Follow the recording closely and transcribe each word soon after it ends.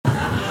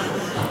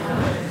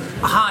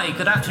Hi,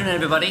 good afternoon,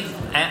 everybody.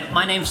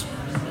 My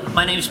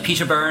name's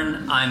Peter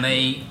Byrne. I'm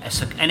a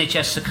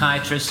NHS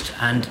psychiatrist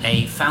and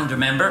a founder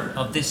member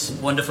of this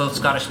wonderful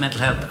Scottish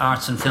Mental Health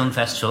Arts and Film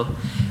Festival.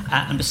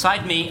 And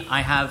beside me,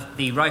 I have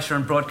the writer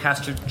and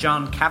broadcaster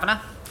John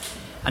Kavanagh.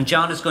 And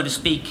John is going to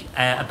speak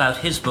about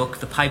his book,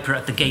 The Piper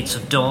at the Gates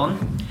of Dawn,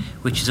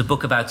 which is a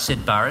book about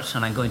Syd Barrett.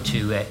 And I'm going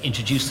to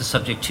introduce the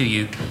subject to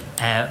you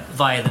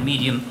via the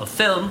medium of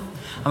film.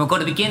 And we're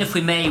going to begin, if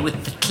we may,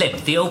 with the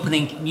clip, the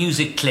opening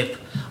music clip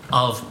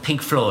of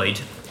Pink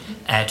Floyd,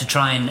 to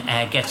try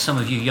and get some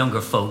of you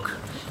younger folk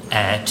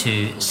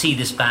to see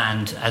this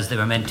band as they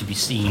were meant to be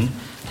seen.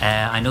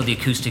 I know the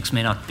acoustics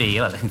may not be,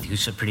 well, I think the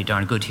acoustics are pretty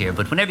darn good here,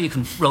 but whenever you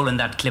can roll in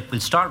that clip,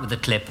 we'll start with the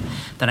clip,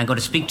 then I'm going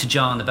to speak to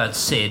John about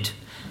Syd,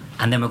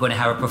 and then we're going to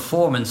have a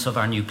performance of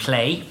our new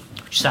play,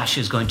 which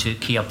Sasha is going to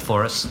key up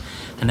for us,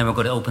 and then we're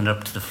going to open it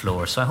up to the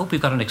floor. So I hope we've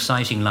got an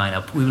exciting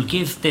lineup. We will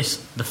give this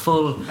the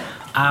full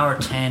hour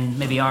 10,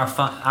 maybe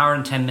hour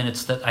and 10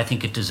 minutes that I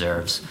think it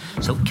deserves.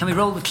 So can we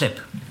roll the clip,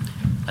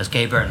 as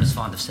Gay Byrne is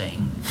fond of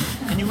saying?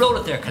 Can you roll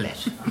it there,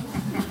 Colette?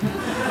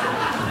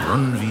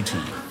 Run VT.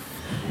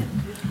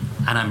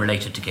 And I'm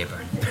related to Gay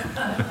Byrne.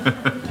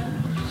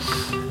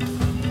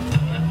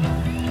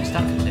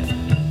 Stop the clip.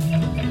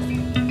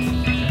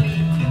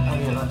 Oh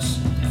yeah, that's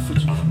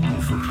footage from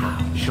the Full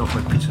Club, shot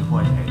by Peter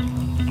Whitehead.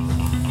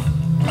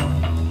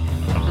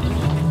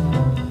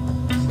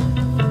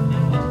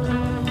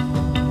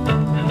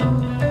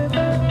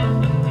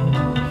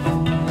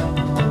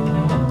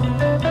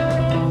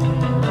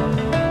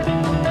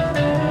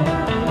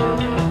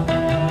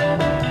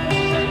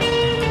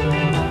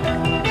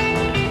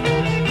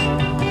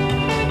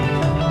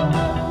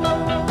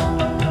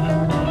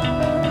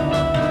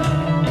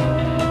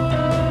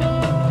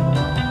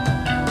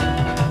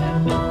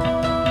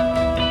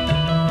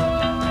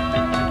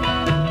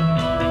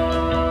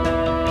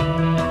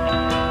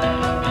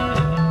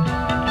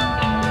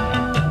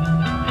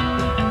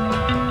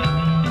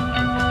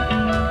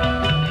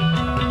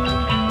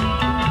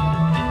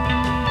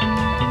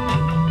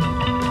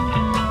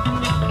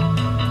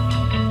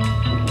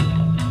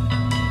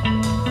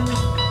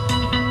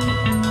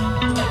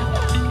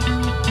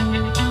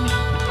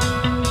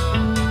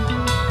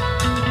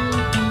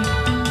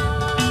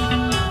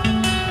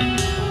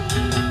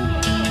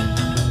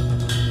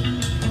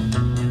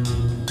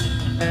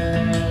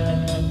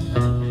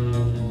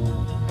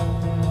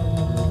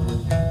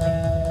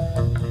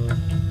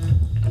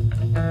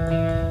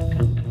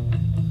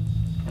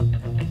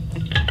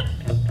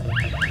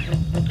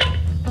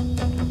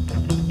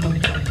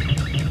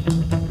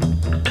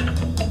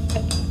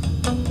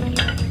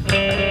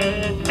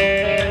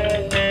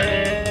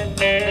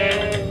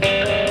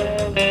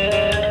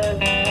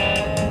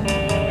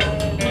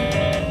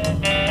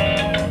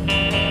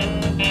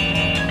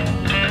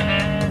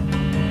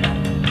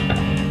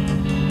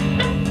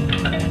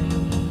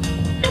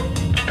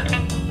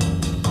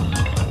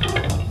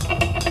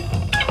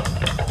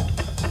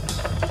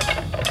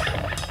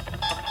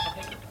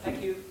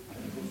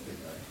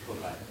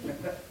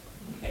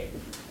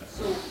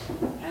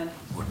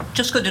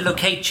 Just going to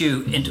locate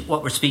you into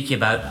what we're speaking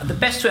about. The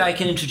best way I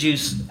can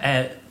introduce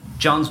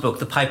John's book,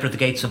 The Piper at the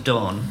Gates of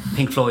Dawn,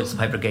 Pink Floyd's The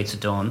Piper at the Gates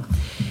of Dawn,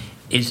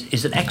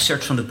 is an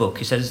excerpt from the book.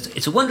 He says,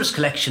 it's a wondrous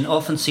collection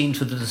often seen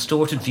through the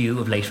distorted view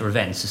of later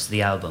events. This is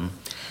the album.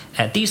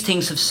 These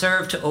things have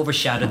served to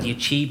overshadow the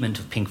achievement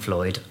of Pink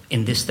Floyd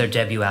in this, their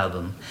debut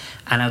album.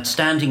 An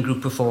outstanding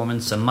group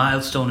performance, a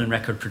milestone in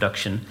record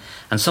production,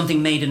 and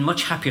something made in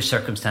much happier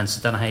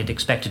circumstances than I had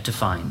expected to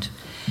find.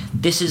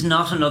 This is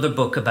not another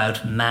book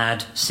about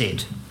mad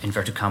Syd,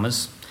 inverted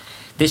commas.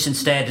 This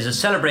instead is a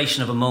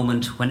celebration of a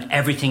moment when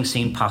everything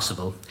seemed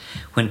possible,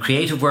 when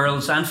creative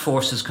worlds and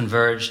forces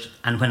converged,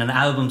 and when an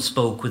album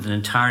spoke with an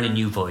entirely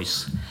new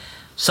voice.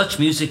 Such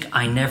music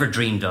I never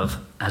dreamed of,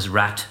 as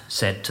Rat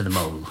said to the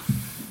mole.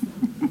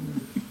 Do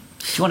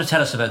you want to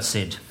tell us about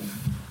Syd?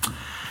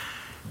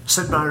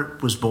 Syd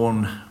Barrett was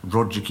born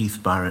Roger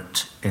Keith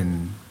Barrett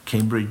in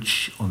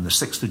Cambridge on the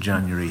 6th of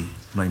January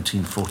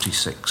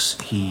 1946.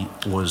 He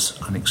was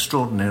an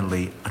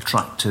extraordinarily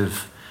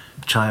attractive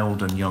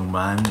child and young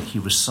man. He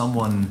was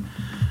someone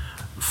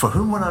for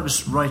whom, when I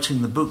was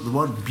writing the book, the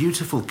word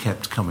beautiful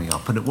kept coming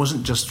up, and it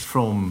wasn't just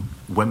from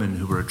women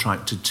who were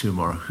attracted to him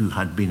or who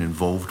had been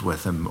involved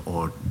with him,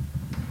 or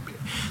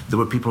there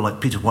were people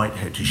like Peter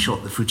Whitehead, who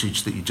shot the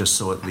footage that you just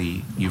saw at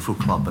the UFO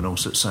Club and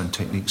also at Sound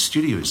Technique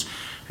Studios,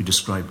 who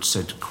described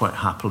Syd quite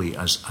happily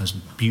as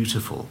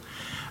beautiful.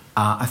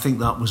 I think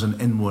that was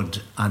an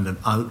inward and an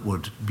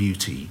outward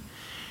beauty.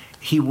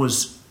 He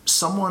was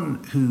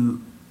someone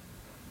who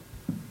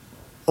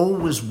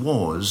always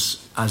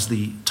was, as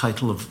the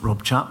title of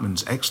Rob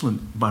Chapman's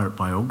excellent Barrett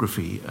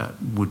biography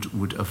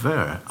would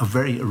aver, a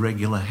very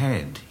irregular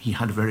head. He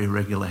had a very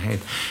irregular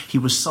head. He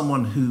was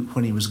someone who,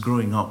 when he was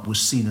growing up,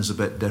 was seen as a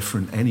bit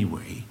different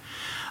anyway.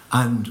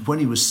 And when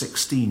he was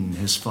 16,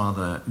 his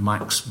father,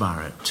 Max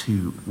Barrett,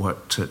 who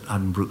worked at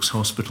Addenbrooke's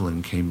Hospital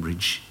in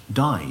Cambridge,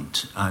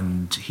 died.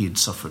 And he had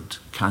suffered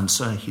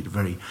cancer. He had a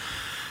very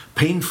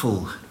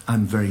painful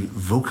and very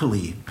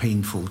vocally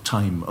painful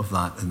time of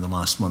that in the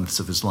last months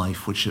of his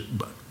life, which,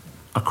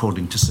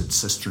 according to Sid's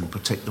sister in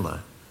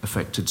particular,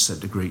 affected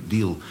Sid a great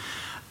deal.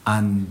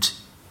 And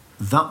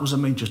that was a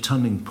major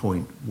turning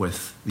point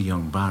with the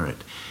young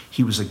Barrett.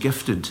 He was a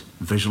gifted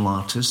visual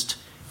artist.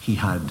 He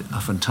had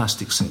a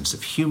fantastic sense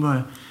of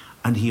humour,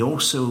 and he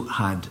also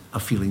had a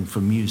feeling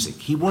for music.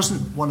 He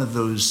wasn't one of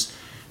those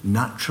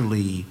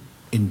naturally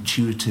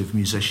intuitive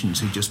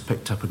musicians who just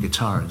picked up a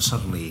guitar and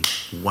suddenly,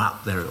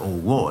 whap, there it all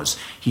was.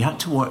 He had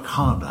to work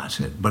hard at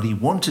it, but he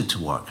wanted to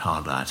work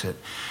hard at it,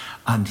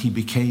 and he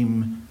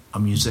became a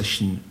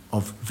musician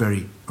of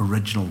very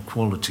original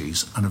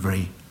qualities and a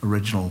very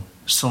original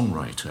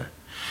songwriter.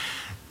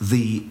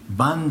 The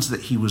bands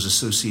that he was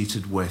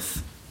associated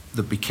with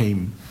that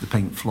became the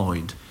Pink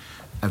Floyd,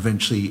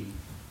 eventually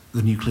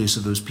the nucleus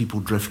of those people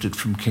drifted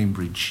from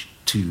Cambridge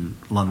to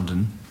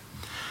London.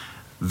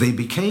 They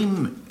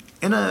became,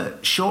 in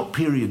a short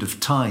period of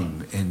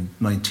time in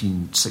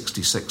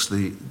 1966,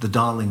 the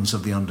darlings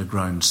of the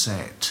underground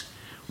set,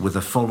 with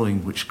a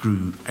following which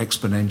grew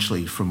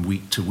exponentially from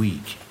week to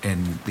week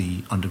in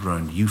the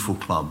underground UFO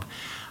Club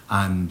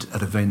and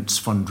at events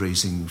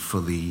fundraising for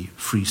the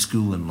Free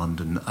School in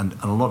London, and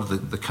a lot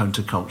of the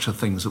counterculture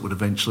things that would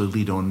eventually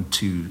lead on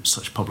to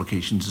such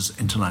publications as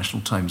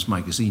International Times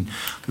magazine.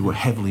 They were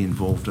heavily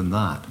involved in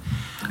that.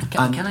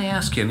 Can I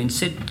ask you, I mean,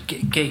 Sid,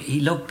 he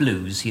loved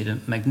blues. He had a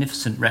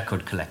magnificent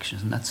record collection,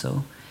 isn't that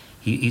so?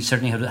 He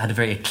certainly had a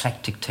very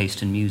eclectic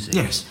taste in music.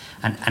 Yes.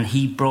 And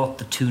he brought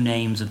the two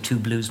names of two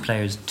blues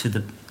players to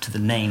the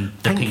name,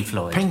 the Pink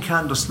Floyd. Pink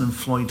Anderson and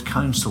Floyd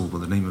Council were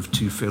the name of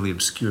two fairly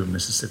obscure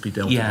Mississippi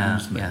Delta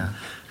bluesmen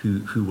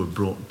who were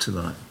brought to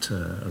that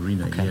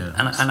arena. Okay. Yeah.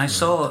 And I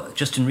saw,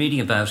 just in reading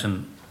about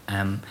him,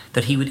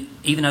 that he would,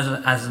 even as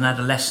an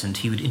adolescent,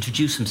 he would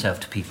introduce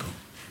himself to people.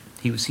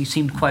 He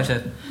seemed quite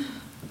a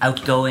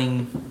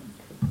outgoing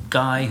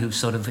guy who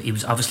he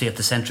was obviously at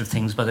the centre of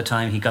things by the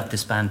time he got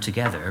this band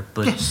together,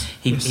 but yes,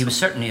 he was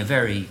certainly a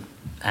very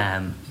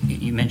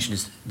you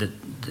mentioned the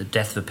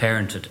death of a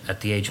parent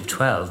at the age of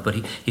 12, but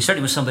he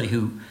certainly was somebody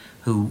who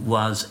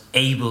was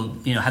able,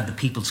 had the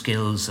people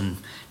skills and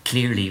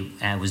clearly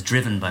was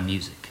driven by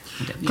music.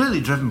 Clearly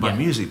driven by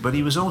music, but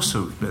he was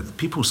also,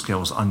 people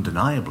skills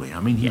undeniably. I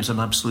mean, he was an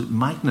absolute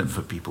magnet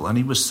for people, and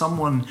he was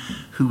someone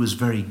who was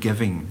very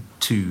giving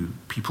to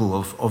people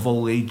of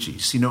all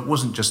ages. It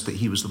wasn't just that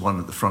he was the one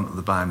at the front of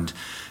the band,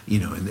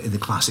 in the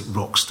classic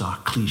rock star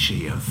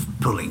cliche of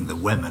pulling the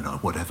women or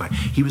whatever.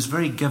 He was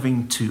very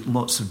giving to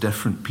lots of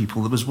different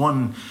people. There was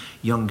one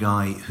young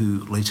guy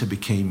who later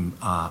became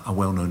a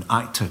well-known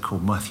actor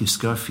called Matthew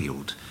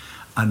Scarfield,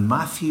 and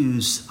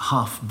Matthew's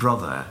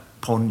half-brother,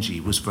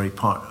 Ponji, was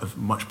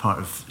much part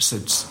of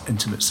Sid's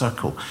intimate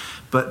circle.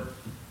 But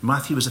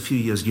Matthew was a few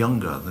years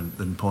younger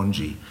than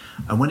Ponji,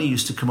 and when he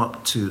used to come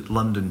up to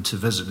London to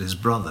visit his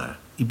brother,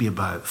 he'd be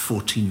about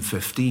 14,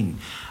 15,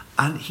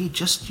 and he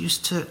just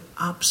used to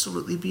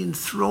absolutely be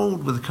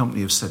enthralled with the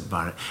company of Syd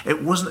Barrett.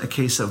 It wasn't a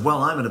case of,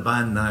 well, I'm in a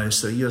band now,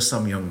 so you're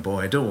some young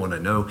boy, I don't want to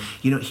know.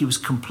 He was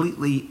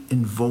completely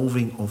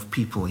involving of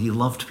people. He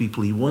loved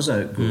people, he was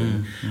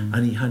outgoing,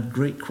 and he had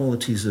great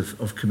qualities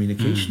of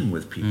communication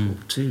with people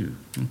too.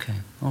 Okay,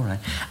 all right.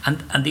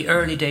 And the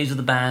early days of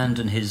the band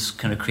and his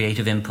kind of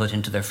creative input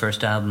into their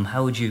first album,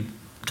 how would you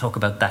talk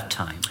about that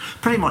time?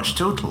 Pretty much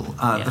total.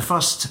 The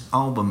first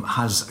album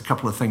has a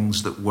couple of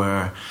things that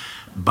were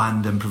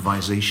band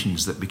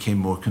improvisations that became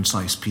more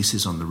concise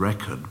pieces on the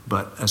record,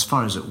 but as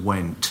far as it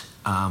went,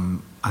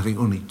 I think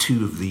only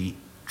two of the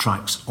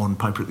tracks on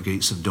Piper at the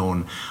Gates of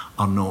Dawn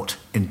are not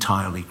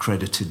entirely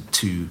credited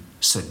to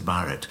Syd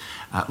Barrett.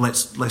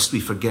 Lest we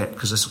forget,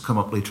 because this will come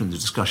up later in the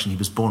discussion, he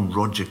was born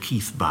Roger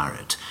Keith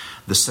Barrett.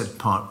 The Syd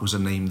part was a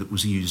name that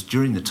was used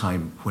during the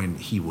time when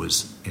he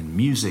was in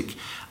music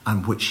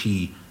and which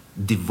he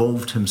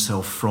devolved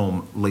himself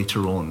from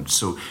later on.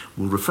 So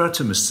we'll refer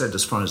to him as Syd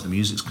as far as the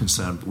music's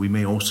concerned, but we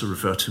may also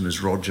refer to him as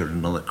Roger in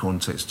another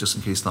context, just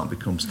in case that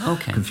becomes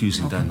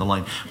confusing down the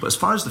line. But as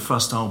far as the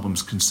first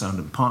album's concerned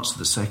and parts of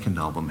the second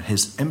album,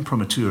 his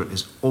imprimatur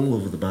is all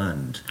over the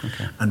band.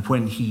 And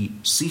when he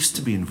ceased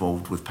to be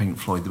involved with Pink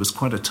Floyd, there was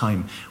quite a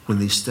time when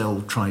they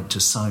still tried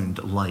to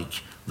sound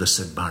like the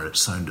Syd Barrett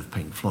sound of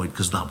Pink Floyd,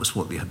 because that was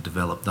what they had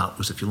developed. That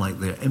was, if you like,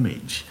 their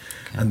image.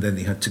 And then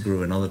they had to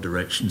grow in other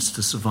directions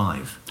to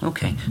survive.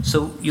 Okay,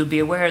 so you'll be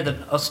aware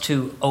that us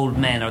two old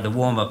men are the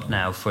warm-up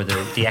now for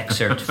the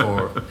excerpt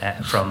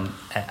from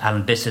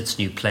Alan Bissett's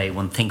new play,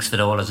 One Thinks of It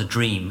All as a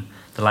Dream,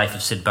 The Life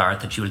of Syd Barrett,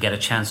 that you will get a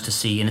chance to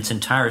see in its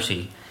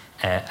entirety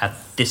at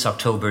this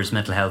October's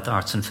Mental Health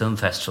Arts and Film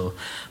Festival.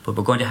 But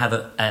we're going to have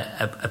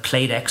a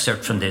played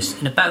excerpt from this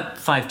in about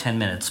 5-10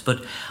 minutes.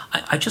 But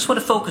I just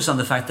want to focus on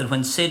the fact that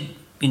when Syd,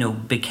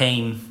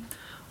 became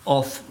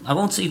off, I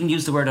won't even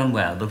use the word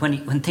unwell, but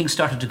when things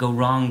started to go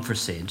wrong for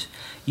Syd,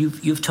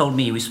 you've told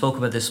me, we spoke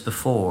about this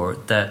before,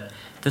 that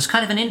there's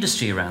kind of an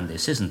industry around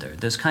this, isn't there?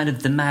 There's kind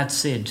of the Mad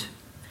Syd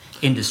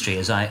industry,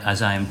 as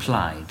I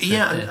implied.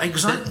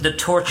 Exactly. The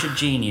tortured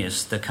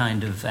genius, the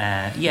kind of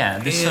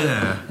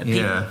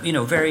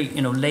very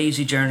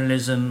lazy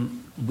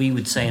journalism, we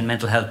would say in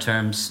mental health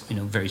terms,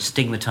 very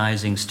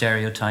stigmatising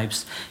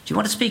stereotypes. Do you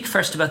want to speak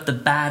first about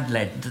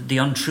the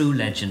untrue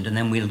legend, and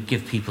then we'll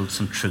give people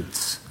some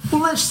truths?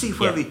 Well, let's see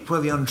where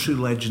the untrue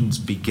legends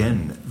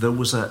begin. There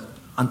was an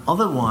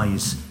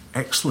otherwise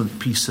excellent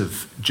piece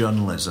of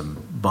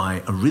journalism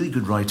by a really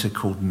good writer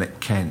called Nick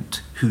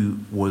Kent, who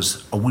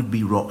was a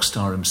would-be rock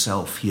star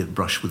himself. He had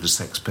brushed with the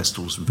Sex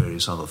Pistols and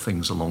various other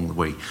things along the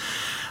way.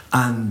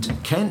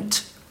 And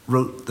Kent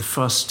wrote the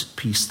first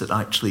piece that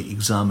actually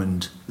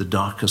examined the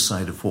darker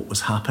side of what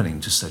was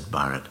happening to Syd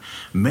Barrett.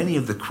 Many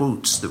of the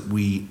quotes that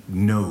we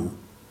know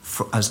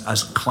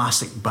as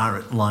classic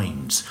Barrett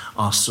lines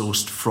are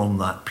sourced from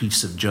that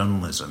piece of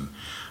journalism.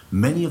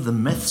 Many of the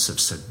myths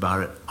of Syd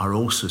Barrett are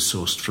also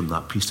sourced from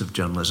that piece of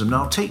journalism.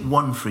 Now, I'll take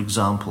one, for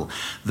example.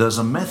 There's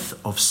a myth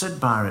of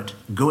Syd Barrett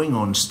going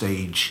on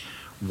stage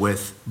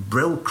with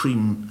Brill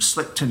cream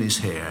slicked in his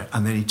hair,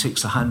 and then he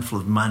takes a handful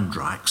of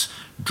Mandrax,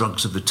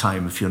 drugs of the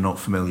time if you're not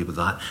familiar with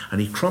that, and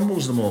he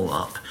crumbles them all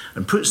up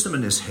and puts them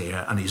in his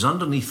hair, and he's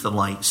underneath the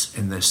lights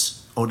in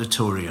this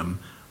auditorium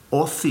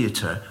or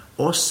theatre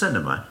or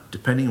cinema,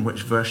 depending on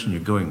which version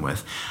you're going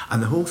with,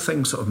 and the whole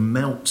thing sort of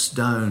melts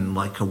down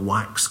like a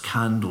wax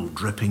candle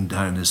dripping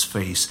down his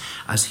face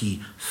as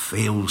he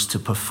fails to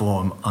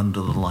perform under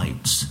the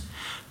lights.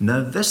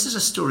 Now, this is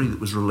a story that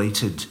was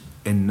related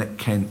in Nick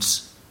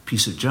Kent's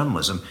piece of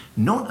journalism,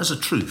 not as a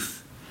truth,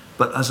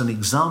 but as an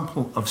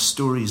example of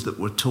stories that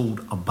were told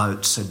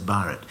about Syd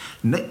Barrett.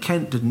 Nick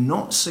Kent did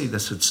not say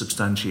this had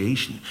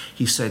substantiation.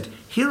 He said,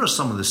 here are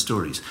some of the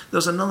stories.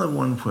 There's another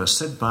one where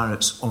Syd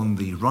Barrett's on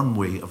the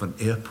runway of an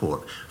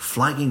airport,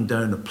 flagging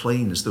down a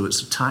plane as though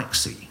it's a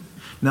taxi.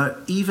 Now,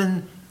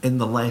 even in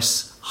the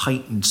less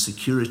heightened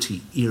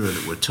security era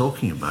that we're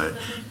talking about,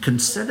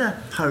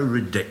 consider how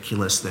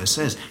ridiculous this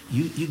is.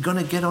 You're going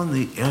to get on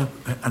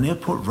an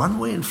airport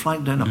runway and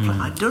flag down a plane?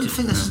 I don't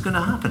think this is going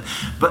to happen.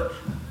 But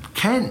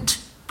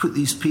Kent put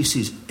these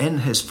pieces in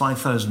his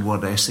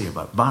 5,000-word essay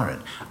about Barrett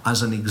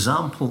as an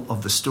example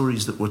of the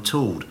stories that were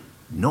told,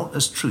 not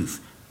as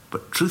truth,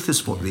 but truth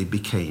is what they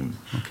became.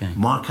 Okay.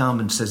 Mark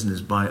Almond says in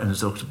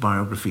his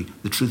autobiography,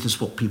 the truth is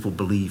what people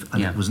believe,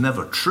 and it was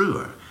never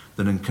truer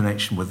than in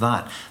connection with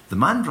that. The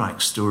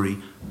Mandrax story,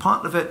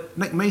 part of it,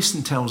 Nick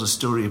Mason tells a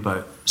story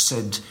about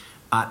Syd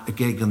at a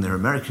gig on their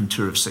American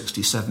tour of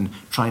 67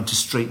 trying to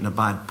straighten a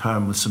bad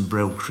perm with some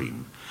Brill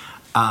cream.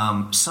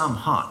 Sam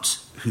Hutt,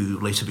 who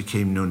later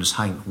became known as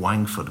Hank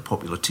Wangford, a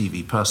popular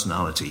TV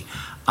personality,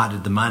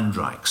 added the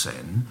Mandrax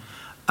in.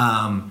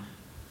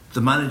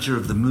 The manager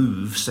of The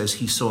Move says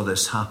he saw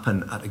this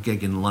happen at a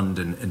gig in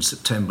London in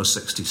September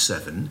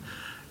 67.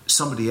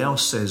 Somebody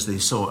else says they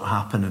saw it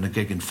happen in a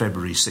gig in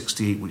February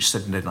 68, which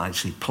Syd didn't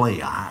actually play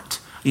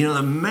at. There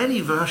are many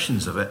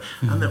versions of it,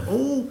 and they're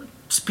all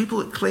people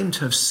that claim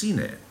to have seen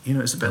it.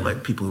 It's a bit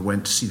like people who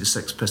went to see the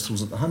Sex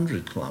Pistols at the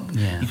 100 Club.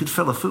 Yeah. You could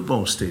fill a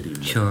football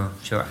stadium. Sure.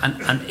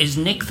 And is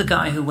Nick the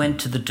guy who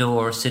went to the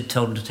door, Syd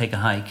told him to take a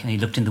hike, and he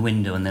looked in the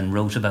window and then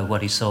wrote about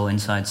what he saw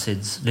inside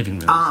Syd's living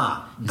room?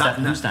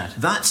 Who's that?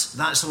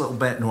 That's a little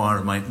bête noir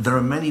of mine. There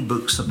are many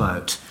books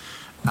about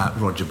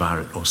Roger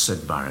Barrett or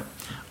Syd Barrett.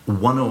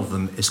 One of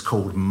them is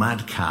called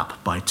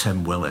Madcap by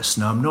Tim Willis.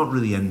 Now, I'm not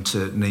really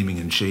into naming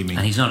and shaming.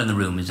 And he's not in the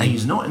room, is he? And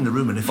he's not in the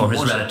room. And if or he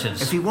his was,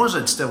 relatives. If he was,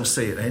 I'd still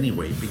say it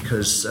anyway,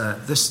 because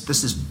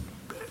this is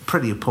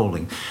pretty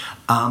appalling.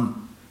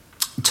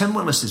 Tim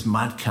Willis's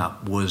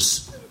Madcap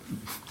was...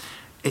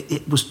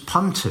 It was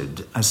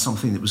punted as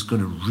something that was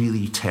going to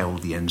really tell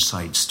the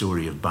inside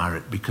story of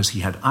Barrett, because he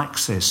had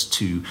access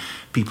to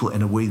people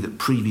in a way that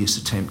previous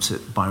attempts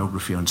at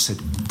biography on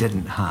Syd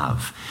didn't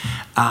have.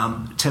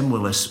 Tim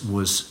Willis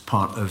was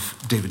part of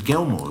David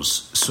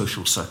Gilmour's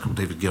social circle,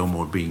 David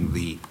Gilmour being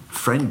the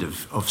friend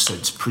of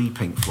Syd's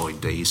pre-Pink Floyd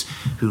days,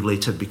 who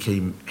later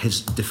became his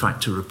de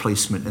facto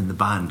replacement in the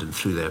band and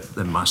through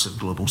their massive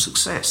global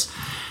success.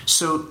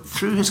 So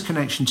through his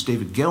connection to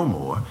David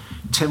Gilmour,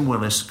 Tim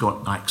Willis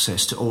got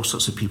access to all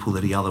sorts of people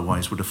that he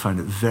otherwise would have found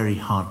it very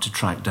hard to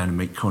track down and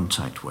make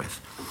contact with.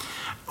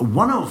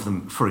 One of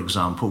them, for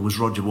example, was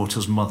Roger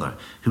Waters' mother,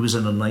 who was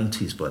in her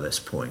 90s by this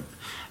point.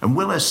 And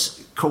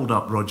Willis called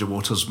up Roger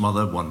Waters'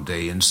 mother one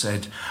day and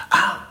said,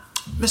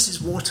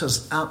 Mrs.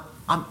 Waters,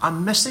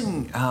 I'm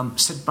missing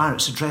Syd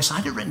Barrett's address. I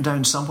had it written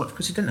down somewhere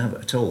because he didn't have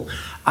it at all.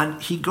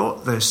 And he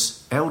got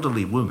this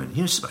elderly woman,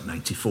 he was about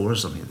 94 or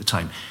something at the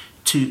time,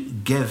 to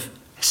give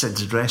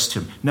Syd's address to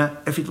him. Now,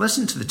 if he'd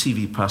listened to the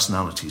TV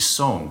personality's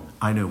song,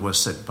 I Know Where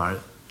Syd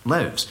Barrett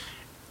Lives,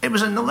 it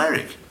was in the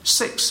lyric,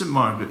 6 St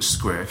Margaret's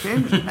Square,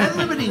 Cambridge.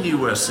 Everybody knew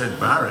where Syd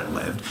Barrett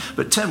lived,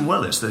 but Tim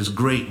Willis, this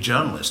great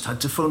journalist,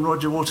 had to phone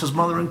Roger Waters'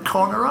 mother and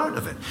con her out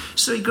of it.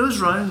 So he goes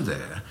round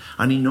there,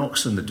 and he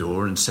knocks on the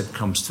door, and Syd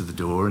comes to the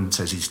door and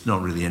says he's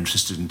not really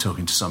interested in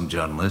talking to some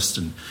journalist,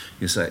 and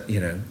he's like,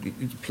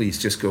 please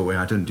just go away,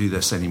 I don't do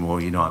this anymore,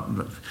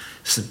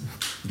 it's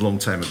a long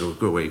time ago,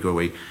 go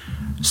away.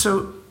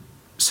 So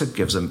Syd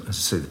gives him, as I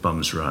say, the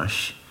bum's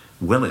rush.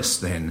 Willis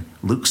then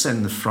looks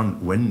in the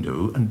front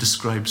window and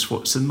describes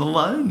what's in the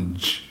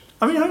lounge.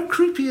 I mean, how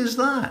creepy is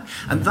that?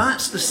 And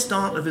that's the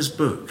start of his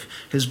book.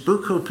 His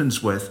book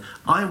opens with,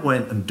 I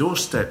went and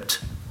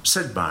doorstepped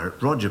Syd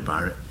Barrett, Roger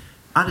Barrett,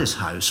 at his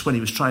house when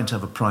he was trying to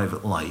have a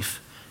private life,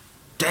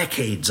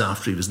 decades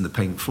after he was in the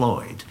Pink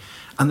Floyd.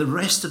 And the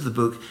rest of the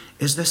book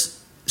is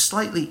this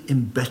slightly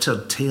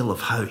embittered tale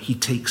of how he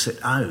takes it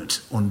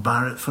out on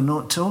Barrett for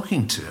not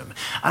talking to him.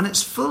 And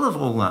it's full of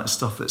all that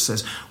stuff that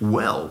says,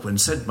 well, when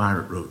Syd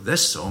Barrett wrote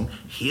this song,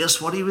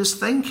 here's what he was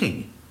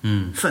thinking.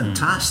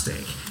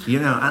 Fantastic. You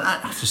know, and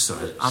I just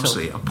thought it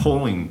absolutely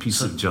appalling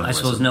piece of journalism. I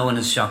suppose no one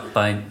is shocked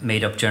by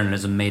made-up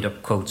journalism,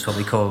 made-up quotes, what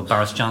we call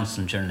Boris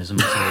Johnson journalism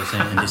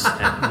in this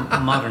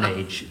modern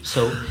age.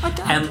 So I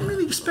didn't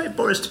really expect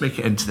Boris to make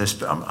it into this,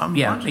 but I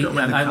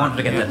wanted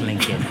to get that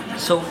link in.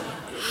 So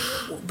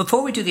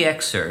before we do the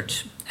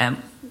excerpt,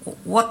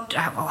 what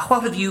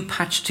have you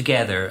patched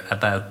together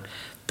about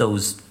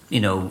those, you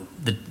know,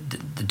 the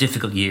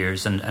difficult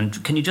years,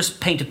 and can you just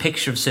paint a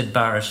picture of Syd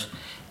Barrett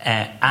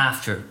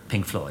after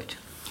Pink Floyd?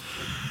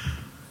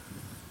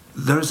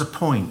 There is a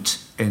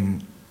point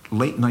in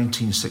late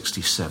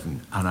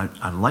 1967, and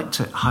I'd like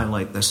to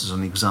highlight this as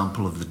an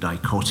example of the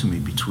dichotomy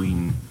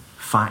between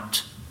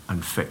fact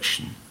and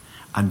fiction,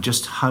 and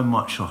just how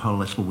much or how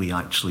little we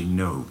actually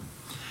know.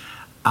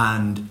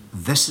 And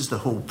this is the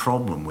whole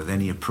problem with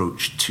any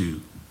approach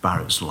to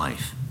Barrett's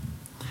life.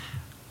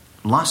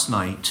 Last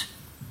night,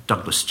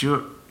 Douglas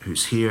Stewart,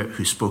 who's here,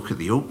 who spoke at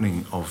the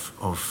opening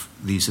of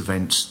these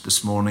events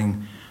this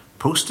morning,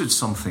 posted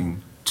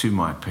something to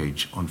my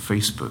page on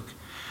Facebook.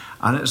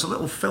 And it's a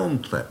little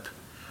film clip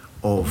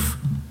of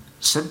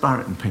Syd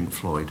Barrett and Pink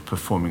Floyd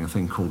performing a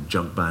thing called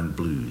Jug Band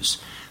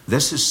Blues.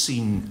 This is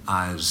seen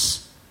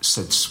as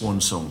Syd's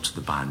swan song to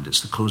the band. It's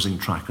the closing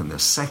track on their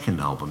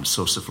second album,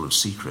 Saucerful of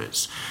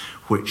Secrets,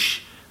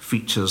 which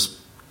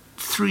features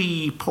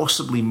 3,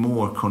 possibly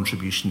more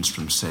contributions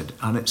from Syd.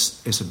 And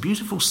it's a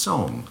beautiful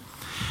song.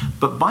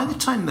 But by the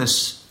time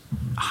this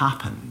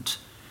happened,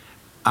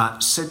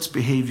 Syd's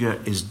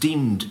behaviour is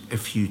deemed,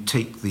 if you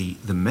take the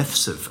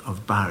myths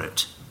of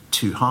Barrett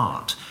to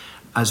heart,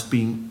 as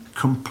being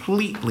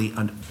completely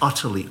and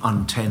utterly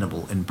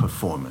untenable in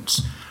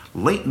performance.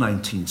 Late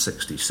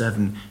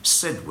 1967,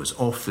 Syd was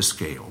off the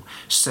scale.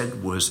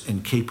 Syd was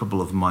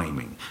incapable of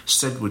miming.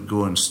 Syd would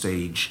go on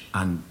stage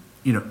and,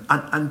 you know,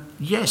 and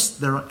yes,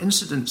 there are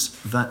incidents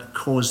that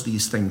cause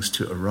these things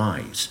to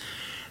arise.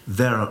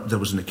 There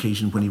was an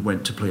occasion when he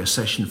went to play a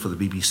session for the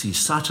BBC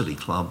Saturday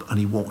Club and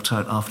he walked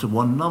out after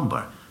one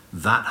number.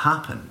 That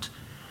happened.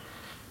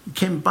 He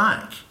came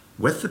back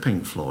with the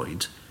Pink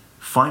Floyd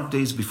 5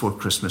 days before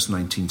Christmas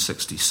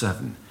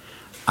 1967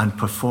 and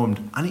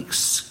performed an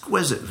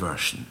exquisite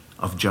version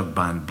of Jug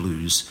Band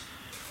Blues,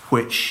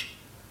 which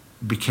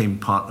became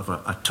part of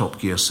a Top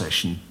Gear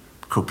session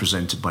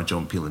co-presented by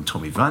John Peel and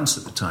Tommy Vance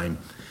at the time,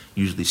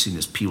 usually seen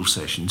as Peel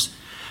sessions.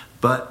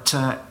 But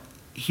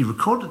he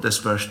recorded this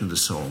version of the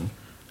song,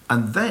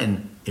 and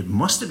then, it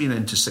must have been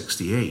into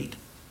 68,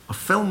 a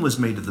film was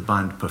made of the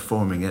band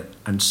performing it,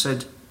 and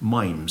Syd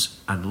mimes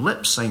and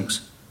lip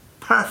syncs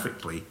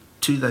perfectly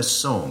to this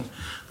song.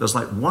 There's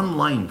like one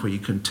line where you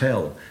can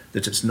tell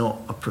that it's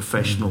not a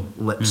professional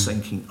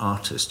lip-syncing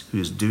artist who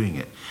is doing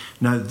it.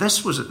 Now,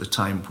 this was at the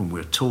time when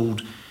we're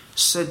told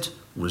Syd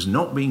was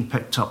not being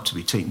picked up to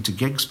be taken to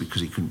gigs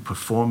because he couldn't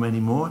perform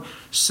anymore.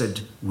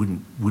 Syd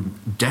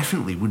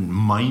definitely wouldn't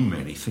mime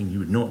anything. He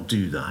would not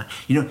do that.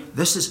 You know,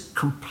 this is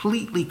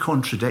completely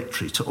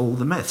contradictory to all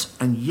the myths,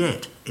 and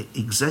yet it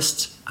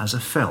exists as a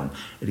film.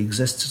 It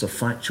exists as a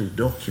factual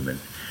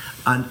document.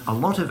 And a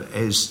lot of it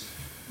is,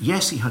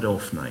 yes, he had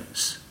off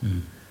nights,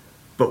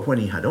 but when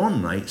he had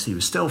on nights, he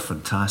was still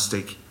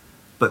fantastic.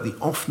 But the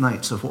off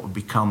nights of what would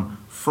become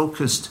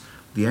focused,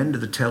 the end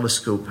of the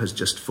telescope has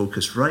just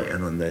focused right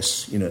in on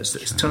this. You know,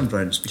 it's turned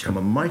around, it's become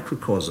a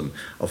microcosm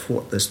of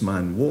what this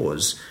man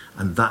was,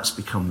 and that's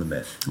become the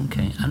myth.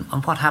 Okay,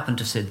 and what happened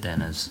to Syd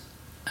then as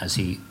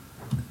he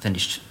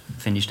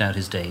finished out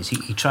his days?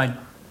 He tried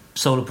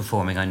solo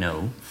performing, I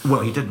know.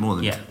 Well, he did more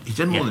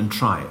than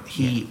try it.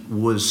 He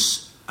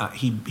was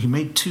he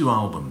made 2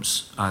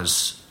 albums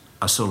as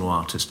a solo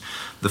artist.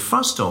 The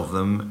first of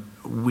them,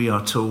 we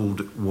are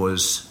told,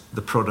 was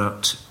the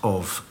product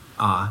of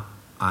I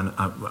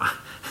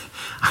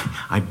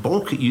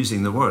balk at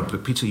using the word,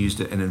 but Peter used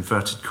it in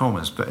inverted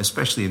commas, but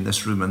especially in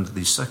this room under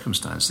these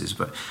circumstances.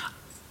 But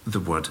the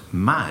word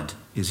mad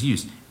is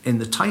used. In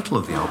the title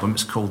of the album,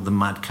 it's called The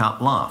Madcap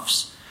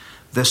Laughs.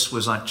 This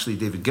was actually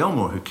David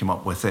Gilmour who came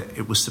up with it.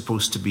 It was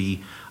supposed to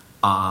be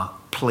a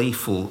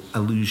playful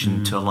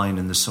allusion to a line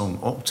in the song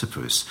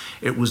Octopus.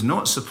 It was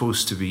not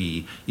supposed to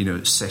be, you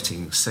know,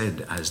 setting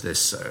Syd as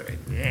this,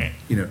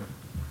 you know,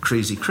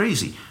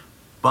 crazy.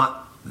 But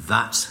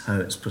that's how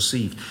it's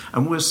perceived,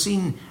 and we're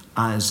seen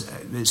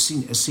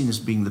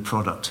as being the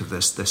product of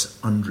this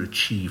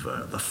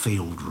underachiever, the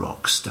failed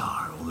rock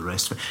star, all the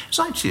rest of it. It's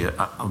actually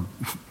a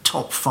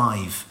top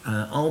 5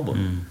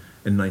 album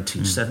in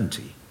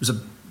 1970. It was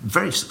a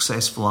very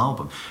successful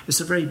album.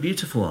 It's a very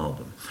beautiful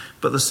album,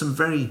 but there's some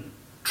very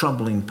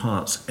troubling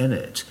parts in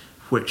it,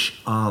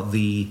 which are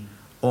the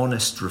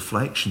honest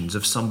reflections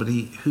of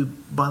somebody who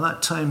by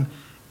that time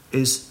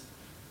is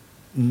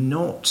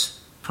not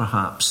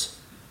perhaps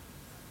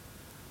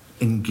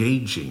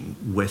engaging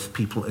with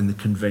people in the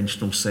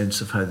conventional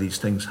sense of how these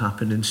things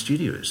happen in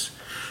studios.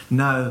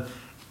 Now,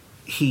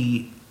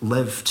 he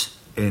lived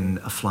in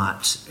a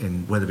flat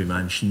in Wetherby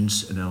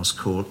Mansions in Earls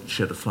Court,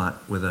 shared a flat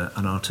with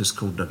an artist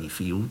called Dougie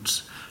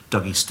Fields.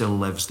 Dougie still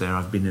lives there.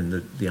 I've been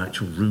in the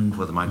actual room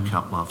where the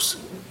Madcap Laughs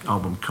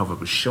album cover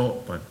was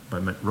shot by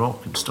Mick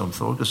Rock and Storm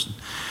Thorgerson.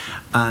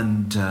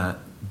 And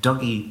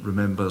Dougie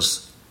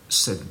remembers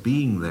Sid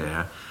being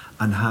there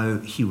and how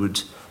he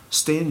would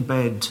stay in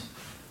bed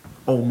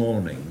all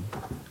morning,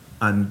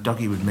 and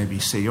Dougie would maybe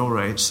say, all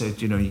right,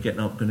 Sid, you're getting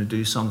up, going to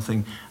do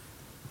something.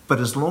 But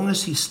as long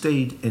as he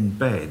stayed in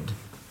bed,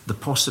 the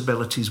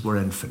possibilities were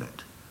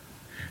infinite.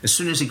 As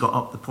soon as he got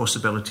up, the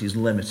possibilities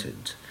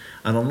limited.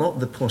 And a lot of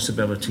the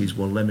possibilities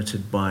were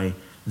limited by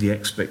the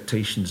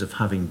expectations of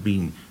having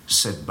been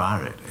Syd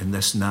Barrett in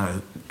this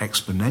now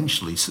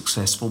exponentially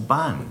successful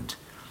band.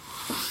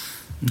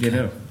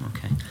 Okay.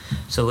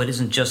 So it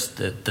isn't just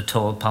the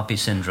tall poppy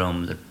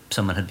syndrome that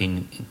someone had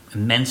been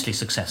immensely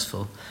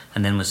successful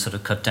and then was sort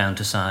of cut down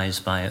to size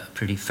by a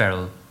pretty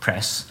feral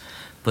press,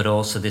 but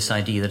also this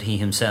idea that he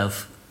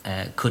himself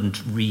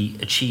couldn't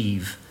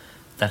re-achieve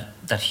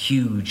that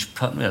huge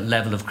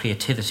level of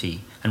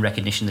creativity and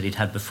recognition that he'd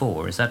had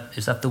before. Is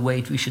that the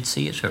way we should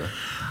see it? Or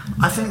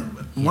I think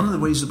one of the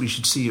ways that we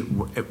should see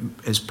it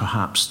is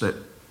perhaps that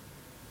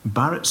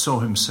Barrett saw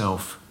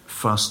himself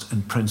first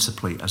and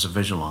principally as a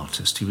visual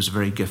artist. He was a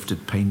very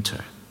gifted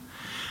painter.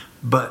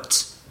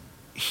 But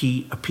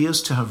he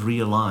appears to have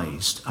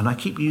realised, and I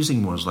keep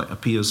using words like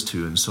appears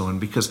to and so on,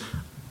 because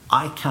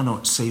I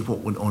cannot say what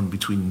went on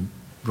between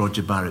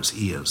Roger Barrett's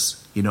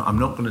ears. I'm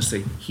not going to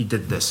say he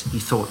did this, he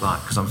thought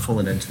that, because I'm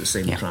falling into the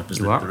same trap as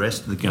the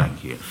rest of the gang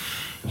here.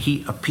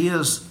 He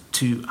appears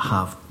to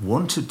have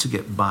wanted to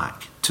get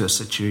back to a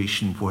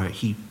situation where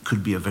he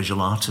could be a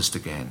visual artist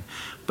again.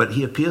 But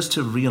he appears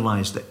to have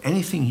realised that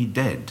anything he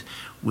did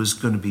was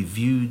going to be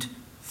viewed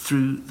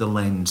through the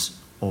lens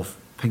of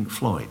Pink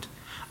Floyd.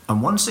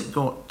 And once it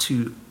got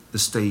to the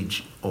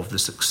stage of the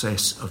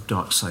success of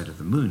Dark Side of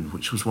the Moon,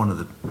 which was one of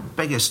the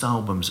biggest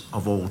albums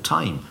of all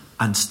time,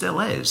 and still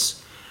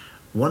is,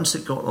 once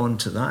it got on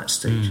to that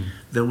stage,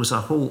 there was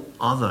a whole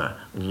other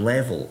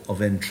level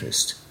of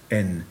interest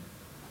in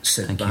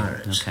Syd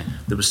Barrett. Okay.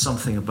 There was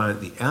something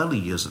about the early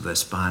years of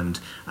this band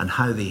and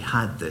how they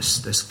had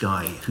this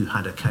guy who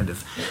had a kind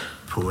of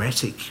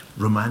poetic,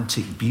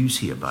 romantic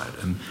beauty about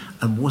him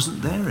and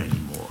wasn't there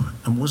anymore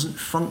and wasn't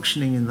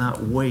functioning in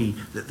that way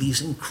that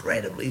these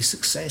incredibly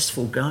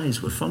successful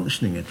guys were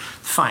functioning in. The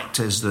fact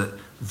is that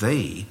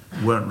they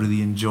weren't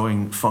really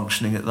enjoying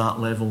functioning at that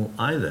level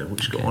either,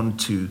 which got on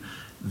to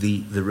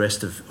the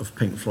rest of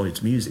Pink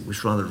Floyd's music,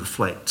 which rather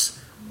reflects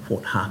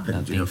what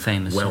happened,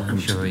 famous, welcome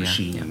to the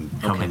machine,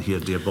 come in here,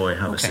 dear boy,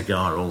 have a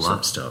cigar, all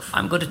that stuff.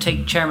 I'm going to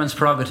take Chairman's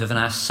prerogative and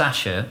ask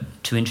Sacha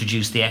to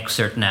introduce the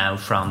excerpt now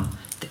from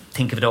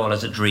Think of It All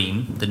as a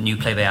Dream, the new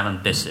play by Alan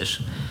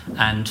Bissett,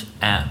 and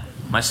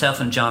myself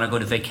and John are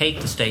going to vacate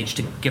the stage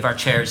to give our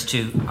chairs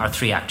to our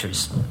three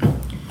actors.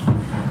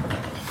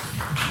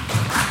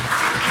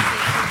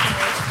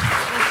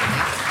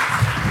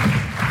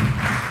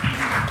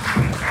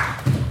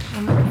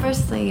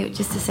 Firstly,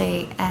 just to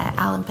say,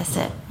 Alan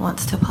Bissett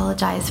wants to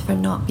apologise for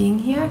not being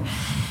here.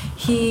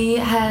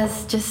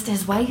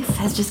 His wife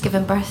has just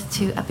given birth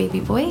to a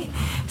baby boy,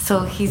 so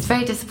he's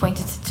very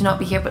disappointed to not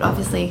be here, but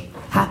obviously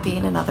happy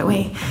in another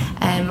way.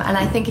 And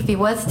I think if he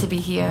was to be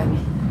here,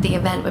 the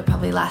event would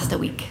probably last a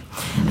week.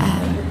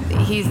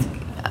 He's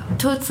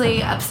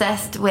totally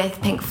obsessed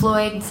with Pink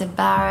Floyd and Syd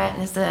Barrett,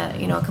 and has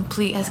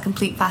a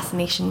complete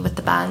fascination with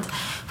the band.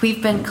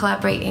 We've been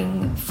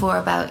collaborating for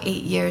about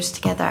 8 years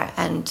together,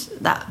 and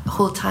that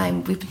whole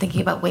time we've been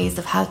thinking about ways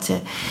of how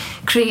to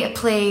create a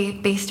play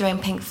based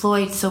around Pink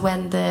Floyd. So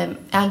when the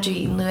Andrew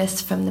Eaton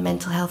Lewis from the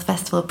Mental Health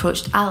Festival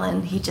approached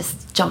Alan, he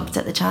just jumped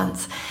at the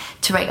chance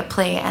to write a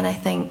play. And I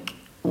think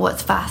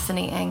what's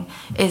fascinating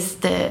is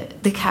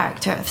the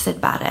character of Syd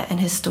Barrett and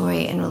his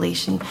story in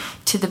relation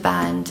to the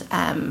band,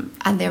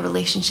 and their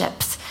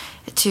relationships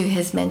to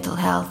his mental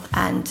health,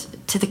 and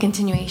to the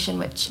continuation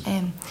which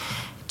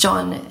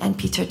John and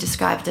Peter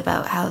described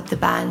about how the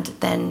band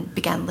then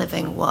began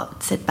living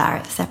what Syd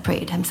Barrett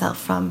separated himself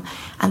from,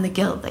 and the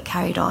guilt that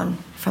carried on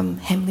from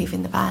him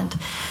leaving the band.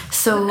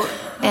 So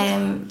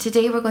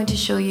today we're going to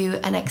show you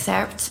an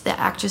excerpt. The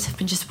actors have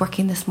been just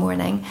working this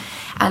morning,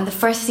 and the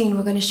first scene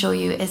we're going to show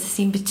you is a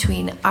scene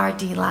between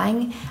R.D.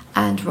 Laing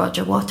and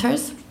Roger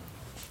Waters,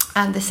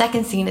 and the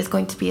second scene is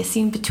going to be a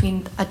scene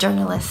between a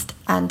journalist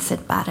and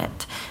Syd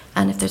Barrett.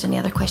 And if there's any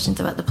other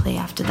questions about the play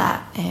after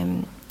that,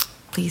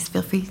 please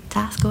feel free to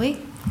ask away.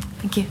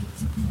 Thank you.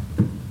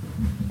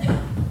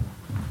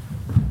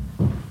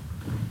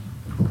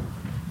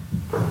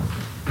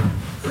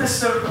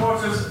 Mr.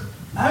 Waters,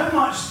 how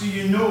much do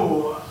you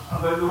know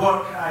about the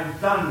work I've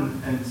done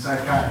in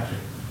psychiatry?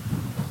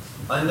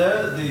 I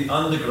know that the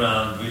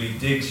underground really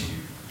digs you,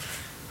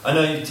 I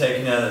know you've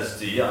taken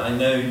LSD. I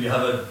know you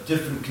have a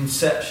different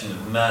conception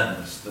of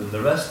madness than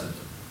the rest of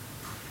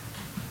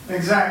them.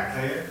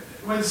 Exactly.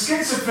 When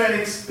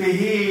schizophrenics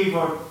behave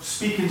or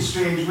speak in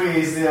strange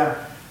ways, they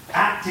are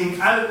acting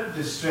out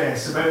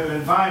distress about their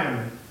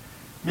environment,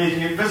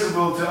 making it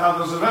visible to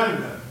others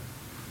around them.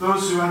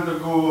 Those who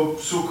undergo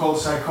so-called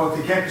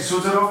psychotic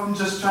episodes are often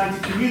just trying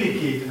to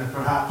communicate in a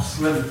perhaps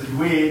limited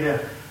way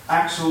their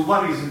actual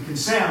worries and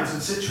concerns in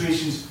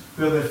situations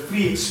where their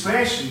free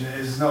expression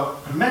is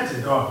not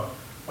permitted or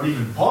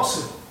even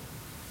possible.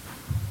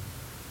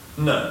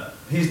 No,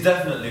 he's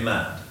definitely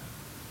mad.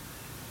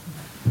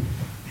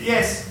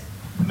 Yes,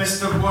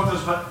 Mr.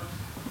 Waters, but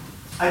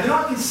I do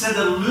not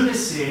consider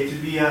lunacy to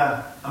be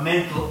a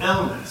mental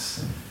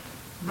illness.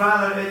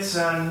 Rather, it's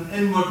an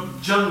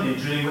inward journey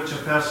during which a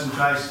person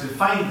tries to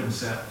find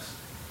themselves.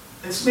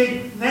 It's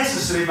made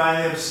necessary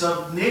by the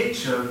absurd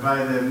nature,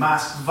 by the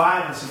masked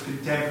violence of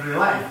contemporary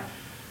life.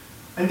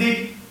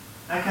 Indeed,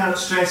 I cannot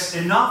stress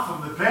enough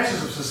of the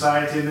pressures of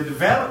society and the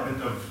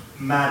development of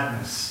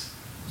madness.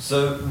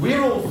 So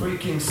we're all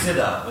freaking Sid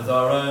out with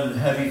our own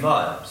heavy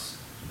vibes.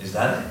 Is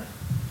that it?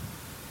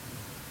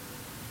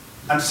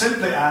 I'm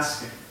simply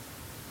asking,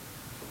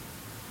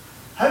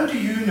 how do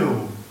you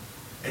know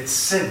it's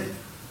Sid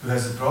who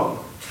has the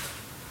problem?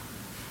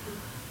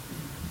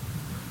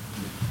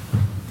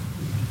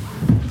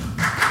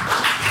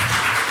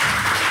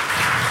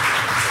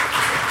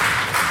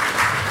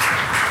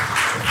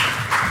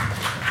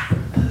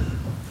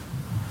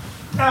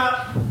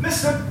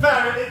 Mr.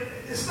 Barrett,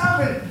 it's now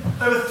been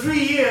over 3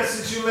 years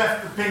since you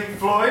left the Pink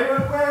Floyd.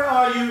 Where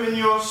are you in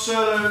your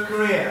solo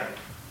career?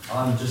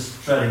 I'm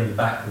just treading the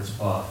backwards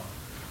path.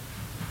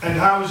 And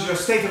how is your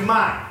state of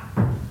mind?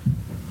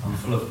 I'm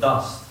full of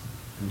dust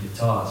and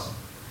guitars.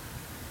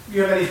 Do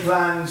you have any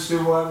plans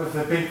to work with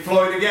the Pink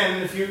Floyd again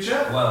in the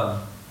future?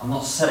 Well, I'm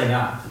not setting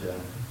out to do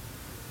anything.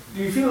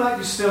 Do you feel like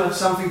you still have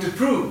something to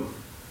prove?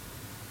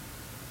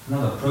 I've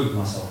never proved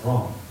myself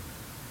wrong.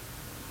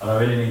 But I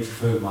really need to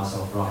prove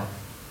myself right.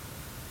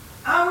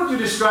 How would you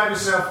describe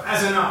yourself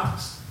as an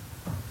artist?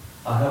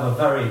 I have a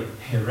very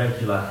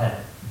irregular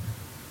head.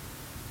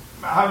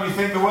 How do you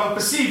think the world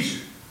perceives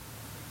you?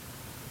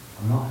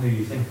 I'm not who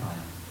you think I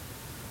am.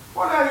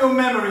 What are your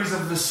memories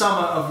of the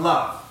summer of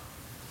love?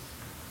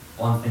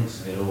 One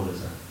thinks of it all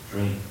as a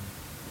dream.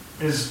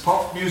 Is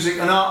pop music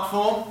an art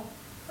form?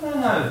 I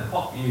don't know if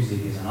pop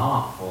music is an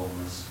art form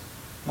as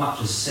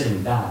much as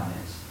sitting down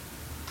is.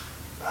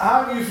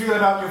 How do you feel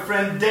about your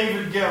friend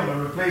David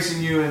Gilmour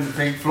replacing you in the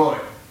Pink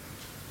Floyd?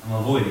 I'm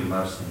avoiding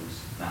most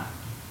things now.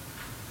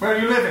 Where are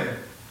you living?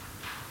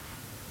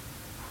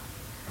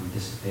 I'm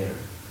disappearing.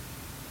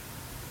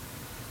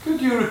 Could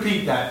you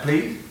repeat that,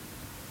 please?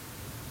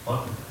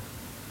 What?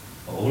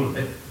 All of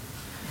it?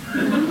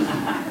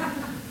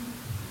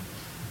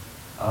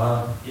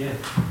 Yeah.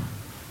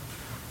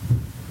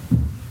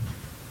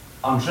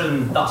 I'm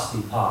treading the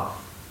dusty path.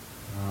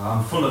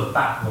 I'm full of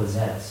backwards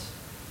heads.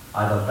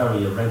 I have a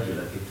very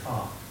irregular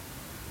guitar.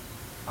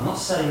 I'm not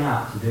setting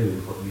out to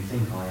do what you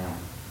think I am.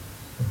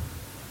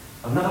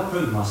 I've never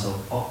proved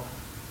myself pop.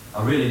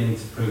 I really need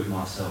to prove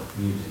myself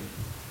music.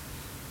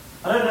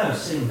 I don't know if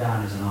sitting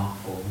down is an art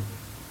form.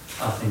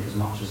 I think as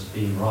much as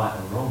being right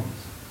or wrong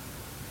is.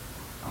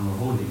 I'm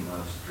avoiding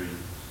most dreams.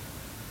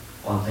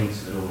 One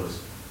thinks of it all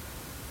as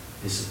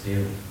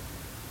disappearing.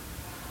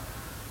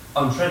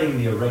 I'm treading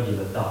the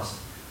irregular dust.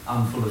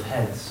 I'm full of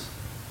heads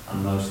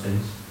and most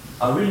things.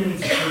 I really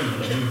need to prove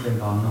that you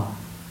think I'm not.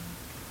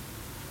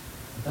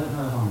 I don't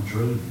know if I'm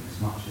dreaming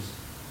as much as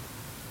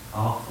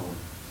art form.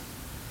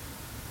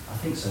 I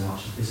think so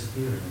much as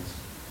disappearing is.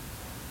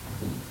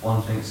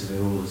 One thinks of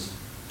it all as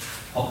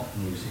pop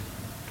music.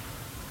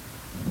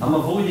 I'm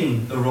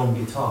avoiding the wrong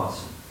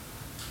guitars.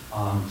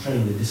 I'm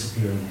treading the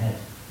disappearing head.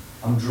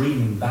 I'm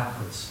dreaming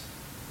backwards.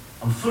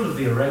 I'm full of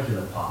the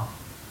irregular path.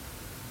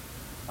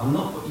 I'm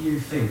not what you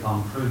think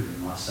I'm proving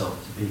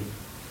myself to be.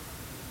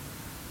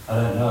 I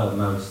don't know of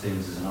most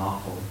things as an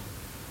art form.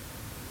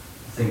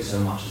 I think so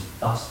much as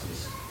dust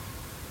is.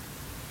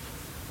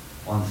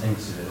 One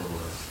thinks of it all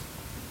as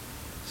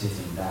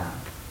sitting down.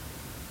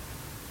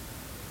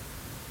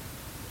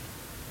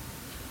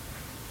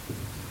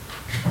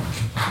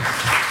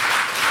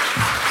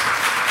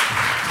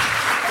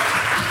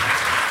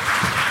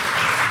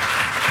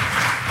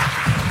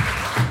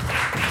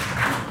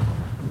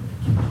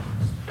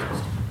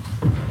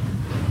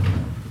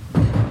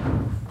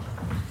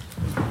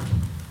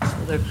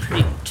 They're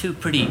two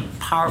pretty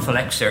powerful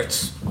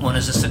excerpts. One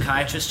is a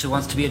psychiatrist who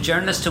wants to be a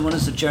journalist, and one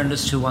is a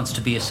journalist who wants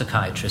to be a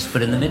psychiatrist.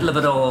 But in the middle of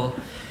it all,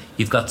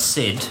 you've got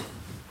Sid.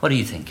 What do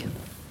you think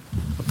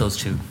of those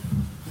two?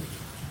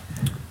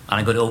 And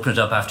I'm going to open it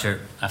up after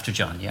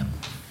John. Yeah.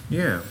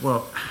 Yeah.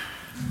 Well,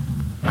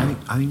 I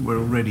think we're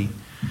already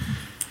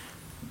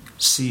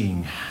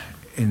seeing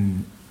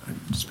in,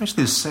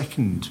 especially the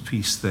second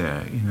piece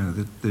there, you know,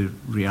 the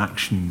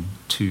reaction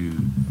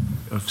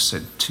of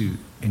Sid to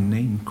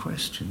inane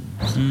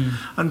questions.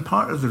 And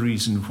part of the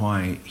reason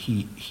why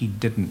he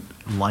didn't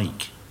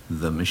like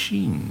the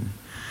machine.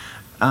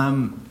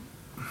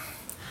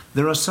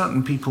 There are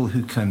certain people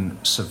who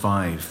can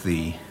survive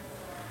the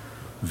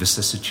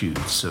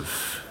vicissitudes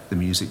of the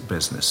music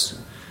business.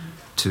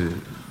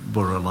 To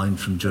borrow a line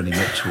from Joni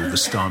Mitchell, the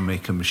star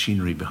maker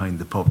machinery behind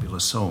the popular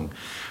song.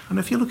 And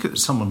if you look at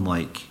someone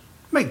like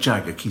Mick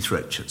Jagger, Keith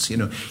Richards,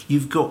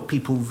 you've got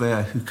people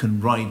there who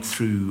can ride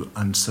through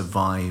and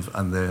survive,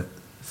 and they're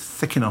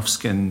thick enough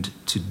skinned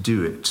to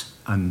do it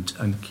and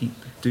keep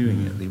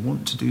doing it. They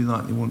want to do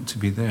that, they want to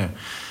be there.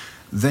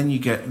 Then you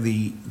get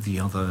the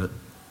other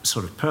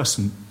sort of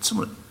person.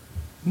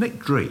 Nick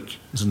Drake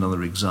is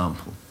another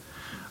example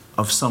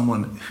of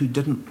someone who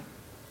didn't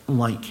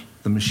like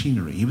the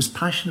machinery. He was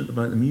passionate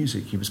about the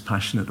music, he was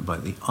passionate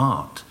about the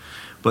art,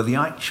 but the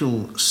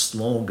actual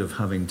slog of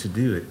having to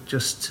do it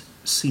just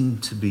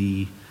seemed to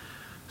be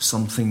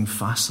something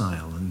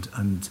facile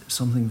and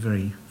something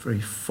very, very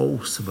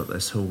false about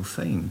this whole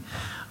thing.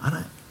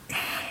 And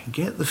I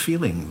get the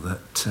feeling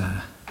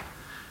that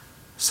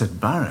Syd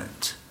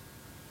Barrett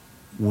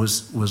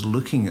was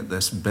looking at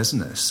this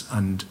business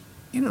and,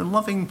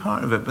 loving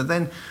part of it, but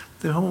then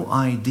the whole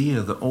idea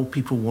that all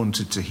people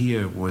wanted to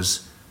hear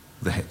was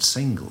the hit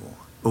single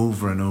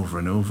over and over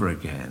and over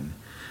again.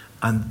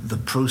 And the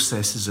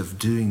processes of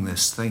doing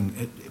this thing,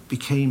 it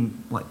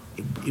became like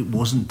it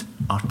wasn't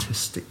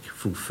artistic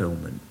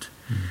fulfillment.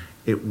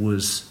 It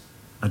was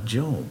a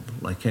job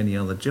like any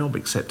other job,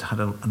 except it had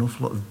an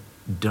awful lot of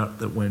dirt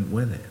that went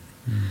with it.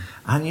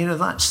 And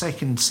that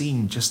second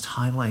scene just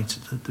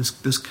highlighted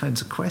this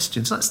kinds of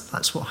questions.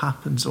 That's what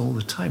happens all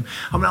the time.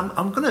 I mean,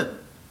 I'm going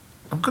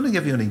to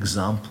give you an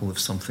example of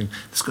something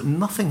that's got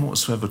nothing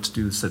whatsoever to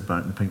do with Syd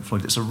Barrett and the Pink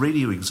Floyd. It's a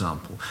radio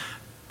example.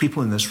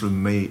 People in this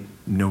room may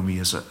know me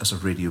as a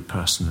radio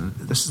person, and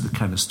this is the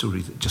kind of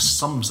story that just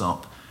sums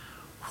up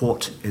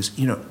what is,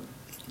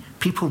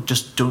 people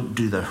just don't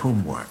do their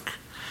homework.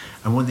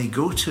 And when they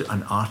go to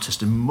an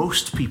artist, and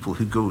most people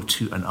who go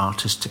to an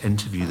artist to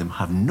interview them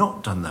have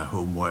not done their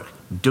homework,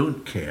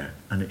 don't care,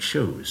 and it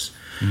shows.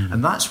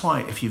 And that's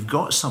why if you've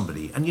got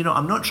somebody, and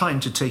I'm not trying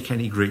to take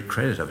any great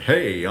credit of,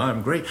 hey,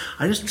 I'm great.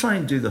 I just try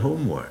and do the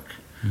homework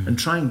and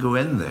try and go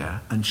in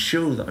there and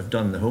show that I've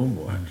done the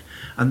homework.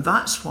 And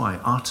that's why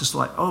artists are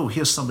like, oh,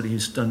 here's somebody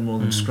who's done more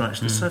than scratch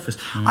the surface.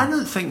 I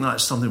don't think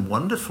that's something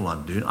wonderful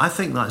I'm doing. I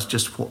think that's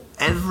just what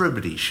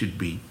everybody should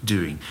be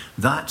doing.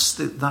 That's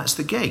the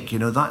gig,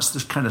 that's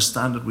the kind of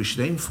standard we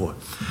should aim for.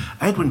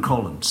 Edwyn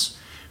Collins,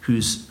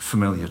 who's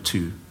familiar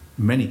to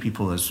many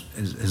people as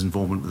his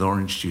involvement with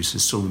Orange Juice,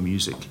 his solo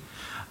music,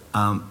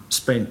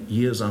 spent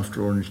years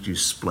after Orange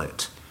Juice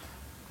split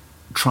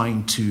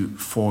trying to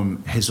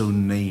form his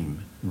own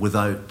name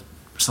without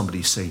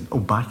somebody saying, oh,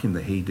 back in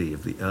the heyday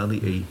of the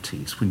early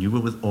 80s, when you were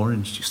with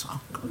Orange Juice,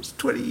 oh, God, it's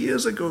 20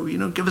 years ago,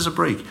 give us a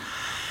break.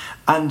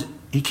 And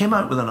he came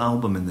out with an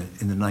album in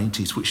the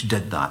 90s which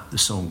did that. The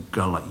song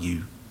Girl Like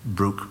You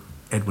broke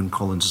Edwyn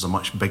Collins as a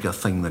much bigger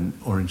thing than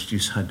Orange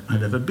Juice had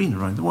ever been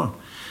around the world.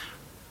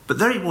 But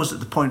there he was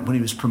at the point when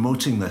he was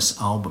promoting this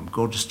album,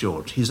 Gorgeous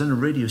George. He's in a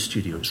radio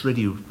studio. It's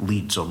Radio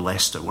Leeds or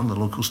Leicester, one of the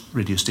local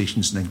radio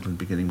stations in England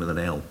beginning with an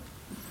L.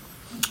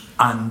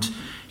 And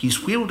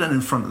he's wheeled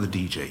in front of the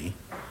DJ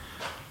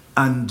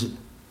and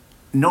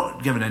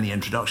not given any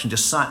introduction,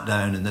 just sat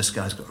down, and this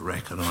guy's got a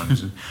record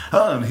on.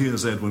 And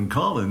here's Edwyn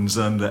Collins,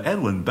 and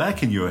Edwyn,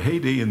 back in your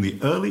heyday in the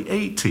early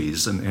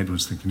 80s. And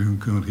Edwyn's thinking, oh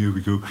God, here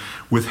we go,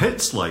 with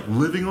hits like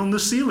Living on the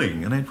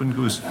Ceiling. And Edwyn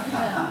goes,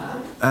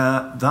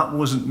 that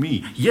wasn't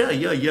me. Yeah.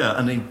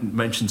 And he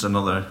mentions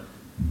another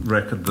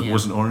record that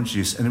wasn't Orange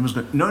Juice. And Edwyn's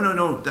going,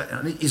 no.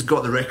 And he's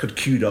got the record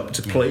queued up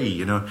to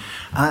play, And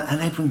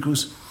Edwyn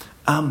goes,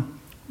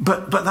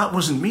 but that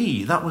wasn't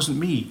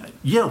me.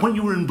 Yeah, when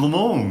you were in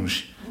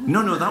Blancmange.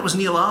 No, that was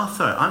Neil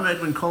Arthur. I'm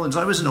Edwyn Collins.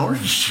 I was in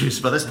Orange Juice.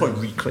 By this point,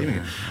 reclaiming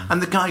it.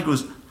 And the guy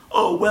goes,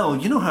 oh, well,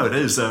 you know how it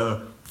is.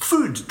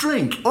 Food,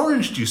 drink,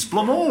 orange juice,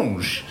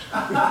 blancmange.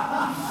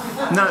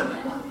 Now,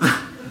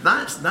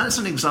 that's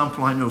an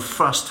example I know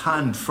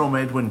firsthand from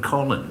Edwyn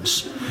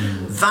Collins.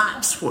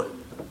 That's what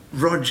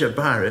Roger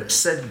Barrett,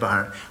 Syd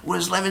Barrett,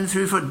 was living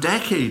through for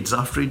decades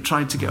after he'd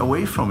tried to get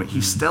away from it.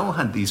 He still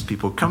had these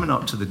people coming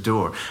up to the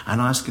door and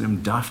asking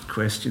him daft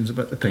questions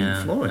about the Pink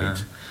Floyd.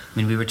 I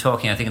mean, we were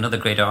talking, I think another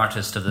great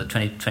artist of the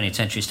 20th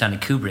century, Stanley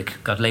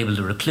Kubrick, got labelled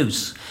a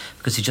recluse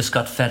because he just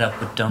got fed up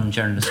with dumb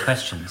journalist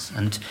questions.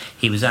 And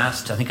he was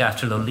asked, I think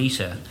after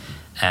Lolita,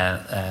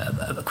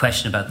 a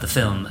question about the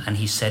film, and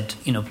he said,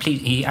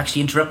 please, he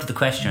actually interrupted the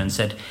questioner and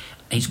said,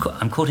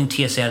 I'm quoting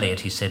T.S.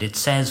 Eliot, he said, it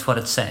says what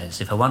it says.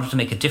 If I wanted to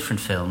make a different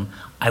film,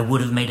 I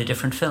would have made a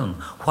different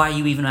film. Why are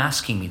you even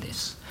asking me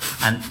this?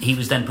 And he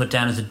was then put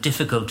down as a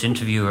difficult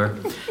interviewer,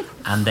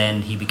 and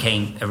then he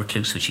became a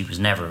recluse, which he was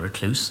never a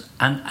recluse.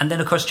 And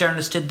then, of course,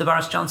 journalists did the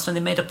Boris Johnson,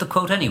 and they made up the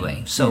quote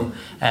anyway. So,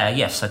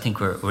 yes, I think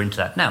we're into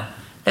that. Now,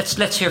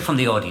 let's hear from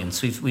the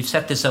audience. We've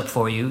set this up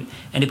for you.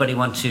 Anybody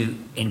want to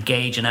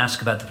engage and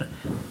ask about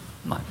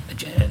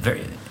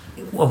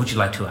what would you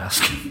like to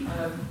ask?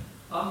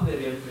 I'm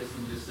very interested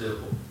in just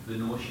the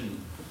notion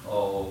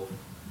of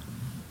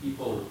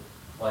people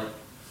like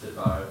Syd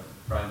Barrett,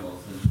 Brian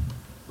Wilson,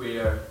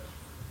 where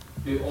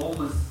they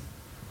almost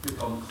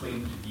become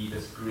claimed to be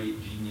this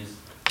great genius,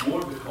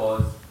 more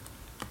because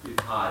they've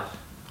had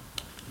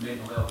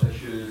mental health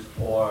issues,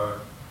 or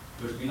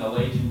there's been a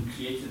legend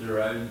created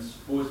around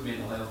supposed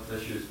mental health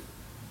issues,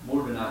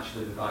 more than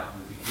actually the fact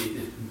that they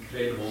created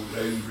incredible,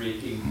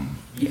 groundbreaking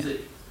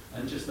music,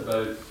 and just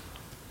about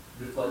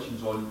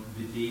reflections on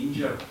the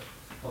danger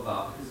of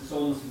that, because it's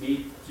almost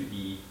made to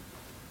be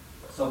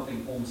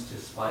something almost to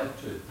aspire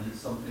to, and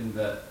it's something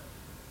that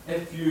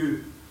if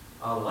you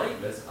are like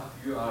this,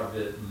 if you are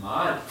the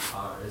mad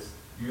artist,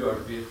 you are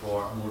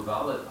therefore a more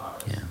valid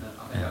artist. Yeah. And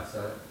I think that's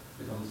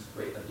becomes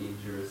quite a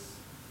dangerous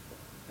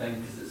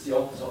thing, because it's the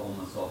opposite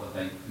almost of, I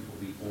think, people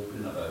being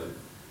open about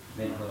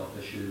mental health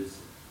issues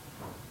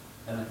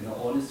in a kind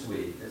of honest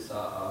way. It's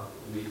a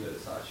way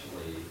that's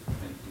actually, I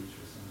think,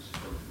 dangerous. And it's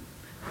just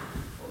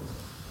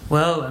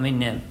well, I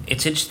mean,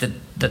 it's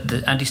interesting that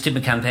the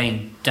anti-stigma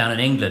campaign down in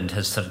England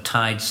has sort of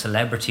tied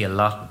celebrity a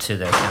lot to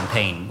their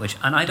campaign,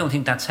 and I don't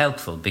think that's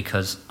helpful,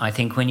 because I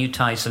think when you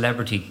tie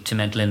celebrity to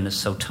mental illness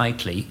so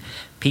tightly,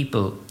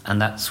 people,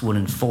 and that's 1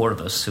 in 4 of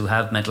us who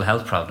have mental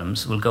health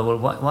problems, will go,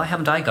 well, why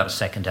haven't I got a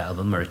second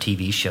album or a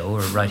TV show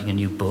or writing a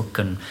new book,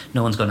 and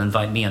no one's going to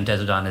invite me on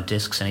Desert Island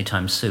Discs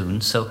anytime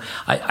soon. So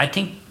I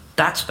think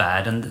that's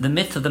bad, and the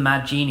myth of the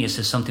mad genius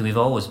is something we've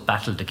always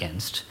battled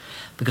against.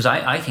 Because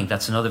I think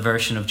that's another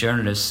version of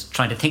journalists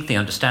trying to think they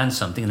understand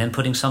something and then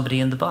putting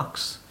somebody in the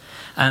box.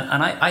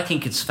 And I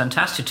think it's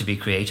fantastic to be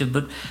creative,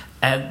 but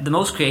the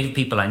most creative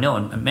people I know,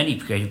 and many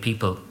creative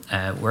people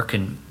work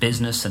in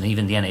business and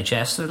even the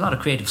NHS, there are a lot of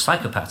creative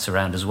psychopaths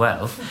around as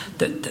well.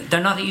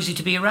 They're not easy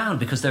to be around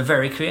because they're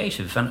very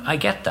creative, and I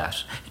get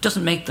that. It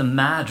doesn't make them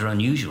mad or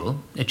unusual,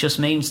 it just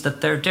means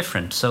that they're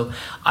different. So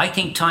I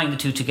think tying the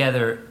two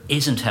together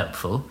isn't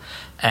helpful.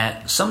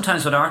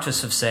 Sometimes what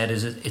artists have said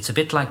is it's a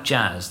bit like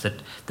jazz,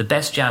 that the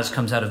best jazz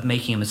comes out of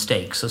making a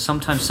mistake. So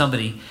sometimes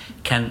somebody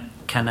can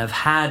have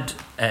had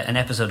an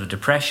episode of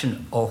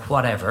depression or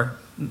whatever.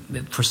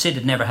 For Sid,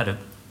 it never had a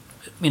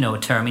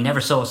term. He never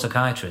saw a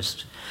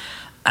psychiatrist.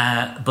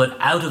 But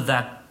out of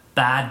that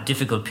bad,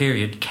 difficult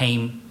period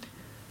came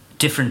a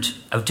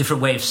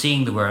different way of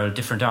seeing the world,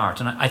 different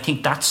art. And I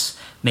think that's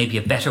maybe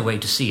a better way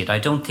to see it. I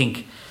don't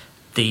think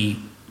the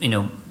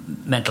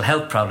mental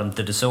health problem,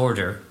 the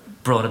disorder,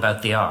 brought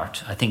about the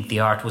art. I think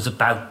the art was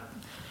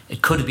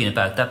it could have been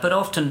about that, but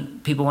often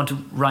people want to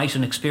write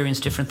and experience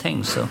different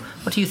things. So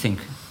what do you think?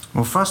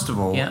 Well, first of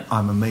all,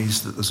 I'm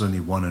amazed that there's only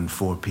 1 in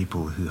 4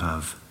 people who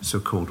have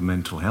so-called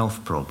mental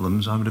health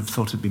problems. I would have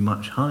thought it'd be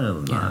much higher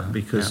than that,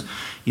 because,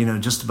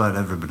 just about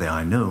everybody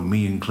I know,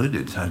 me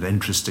included, had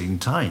interesting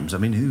times. I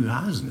mean, who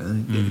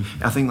hasn't?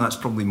 I think that's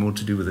probably more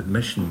to do with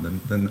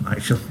admission than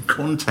actual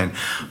content.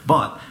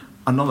 But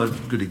another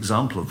good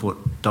example of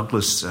what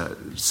Douglas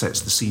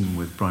sets the scene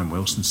with Brian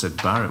Wilson, Syd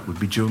Barrett, would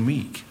be Joe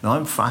Meek. Now,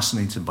 I'm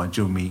fascinated by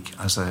Joe Meek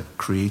as a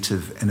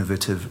creative,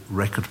 innovative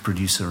record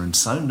producer and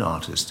sound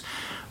artist.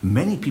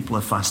 Many people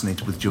are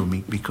fascinated with Joe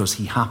Meek because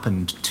he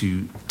happened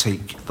to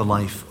take the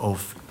life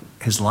of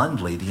his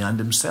landlady and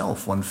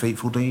himself one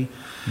fateful day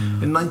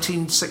in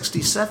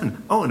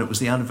 1967. Oh, and it was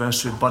the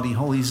anniversary of Buddy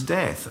Holly's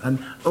death. And,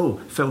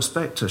 Phil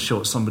Spector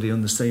shot somebody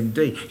on the same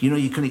day.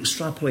 You can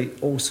extrapolate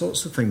all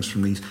sorts of things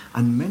from these.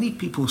 And many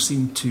people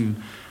seem to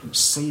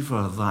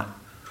savour that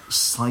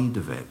side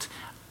of it.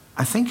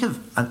 I think of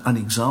an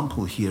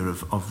example here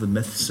of the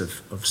myths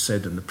of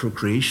Sid and the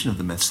procreation of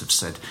the myths of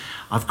Sid.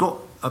 I've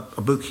got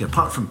a book here,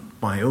 apart from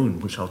my own,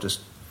 which I'll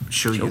just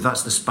show you.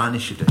 That's the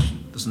Spanish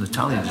edition. There's an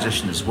Italian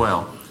edition as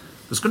well.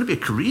 There's going to be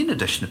a Korean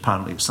edition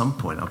apparently at some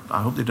point.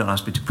 I hope they don't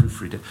ask me to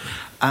proofread it.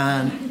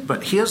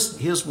 But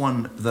here's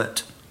one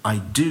that I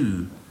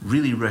do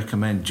really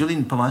recommend.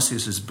 Julian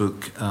Palacios'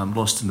 book,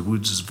 Lost in the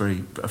Woods, is a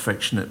very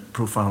affectionate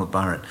profile of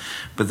Barrett.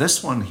 But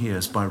this one here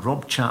is by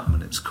Rob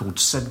Chapman. It's called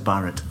Syd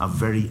Barrett, A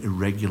Very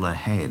Irregular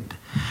Head.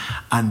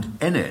 And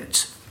in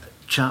it,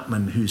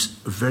 Chapman, who's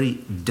a very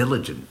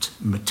diligent,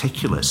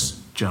 meticulous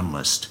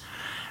journalist,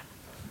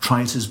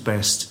 tries his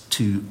best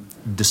to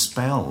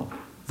dispel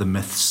the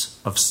myths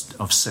of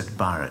Syd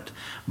Barrett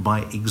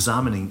by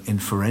examining in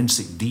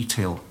forensic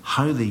detail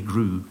how they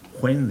grew,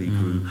 when they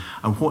grew,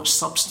 and what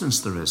substance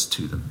there is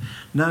to them.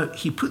 Now,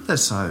 he put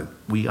this out.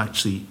 We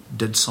actually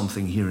did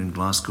something here in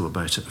Glasgow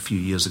about it a few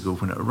years ago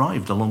when it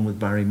arrived, along with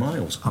Barry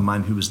Miles, a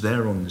man who was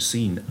there on the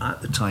scene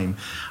at the time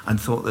and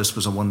thought this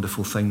was a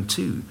wonderful thing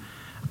too.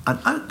 And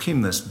out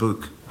came this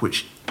book,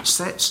 which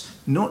sets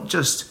not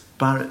just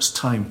Barrett's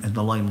time in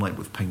the limelight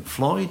with Pink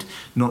Floyd,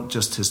 not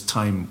just his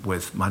time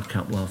with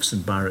Madcap Laughs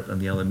and Barrett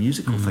and the other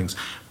musical things,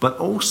 but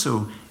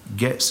also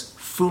gets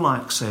full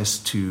access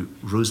to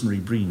Rosemary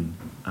Breen,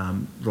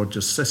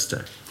 Roger's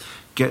sister,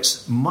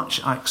 gets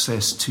much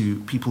access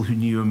to people who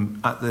knew him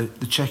at the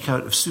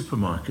checkout of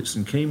supermarkets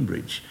in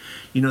Cambridge.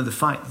 The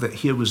fact that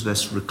here was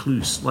this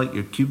recluse, like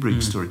your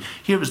Kubrick story,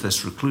 here was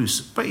this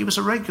recluse, but he was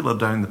a regular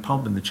down the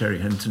pub in the Cherry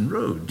Hinton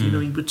Road. He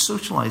would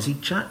socialise,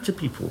 he'd chat to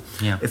people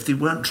if they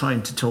weren't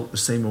trying to talk the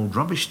same old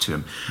rubbish to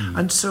him.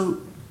 And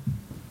so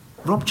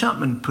Rob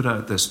Chapman put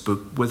out this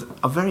book with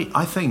a very,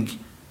 I think,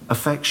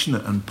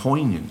 affectionate and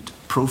poignant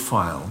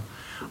profile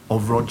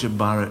of Roger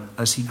Barrett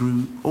as he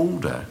grew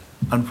older,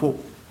 and what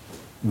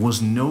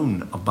was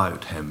known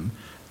about him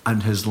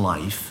and his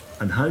life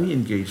and how he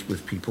engaged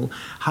with people,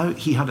 how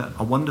he had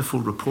a wonderful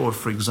rapport,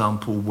 for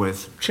example,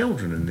 with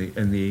children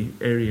in the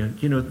area.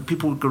 You know,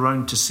 people would go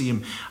around to see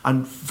him,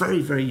 and very,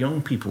 very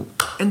young people,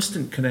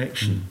 instant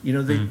connection. You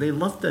know, they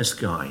loved this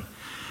guy.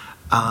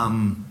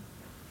 And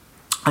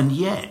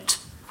yet,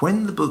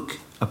 when the book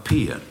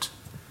appeared,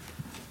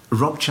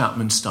 Rob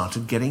Chapman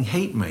started getting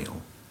hate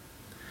mail.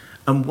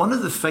 And one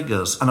of the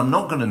figures, and I'm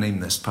not going to name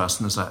this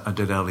person as I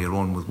did earlier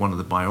on with one of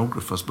the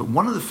biographers, but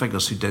one of the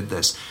figures who did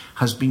this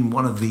has been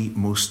one of the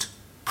most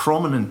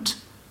prominent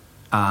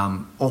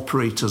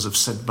operators of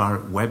Syd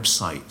Barrett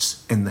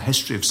websites in the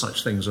history of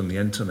such things on the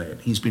internet.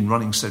 He's been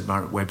running Syd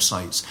Barrett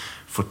websites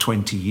for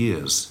 20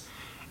 years.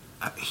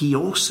 He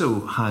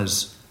also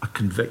has a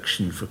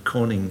conviction for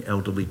conning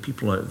elderly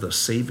people out of their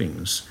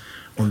savings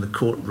on the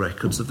court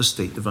records of the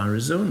state of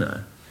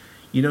Arizona.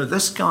 You know,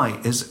 this guy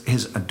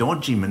is a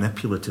dodgy,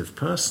 manipulative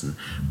person,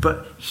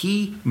 but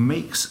he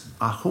makes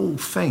a whole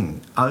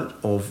thing out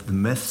of the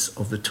myths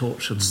of the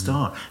tortured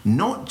star.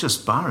 Not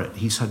just Barrett.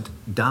 He's had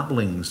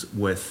dabblings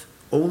with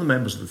all the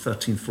members of the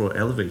 13th floor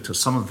elevator,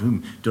 some of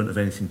whom don't have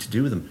anything to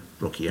do with him.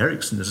 Rocky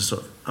Erickson is a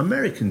sort of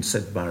American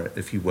Syd Barrett,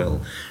 if you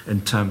will,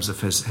 in terms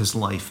of his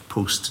life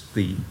post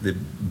the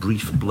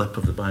brief blip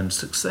of the band's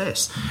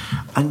success.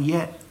 And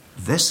yet,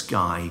 this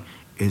guy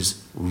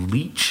is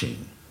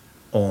leeching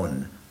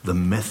on the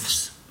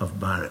myths of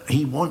Barrett.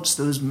 He wants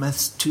those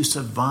myths to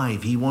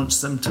survive. He wants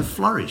them to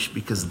flourish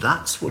because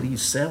that's what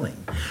he's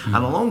selling. And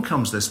along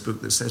comes this book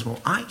that says,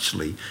 well,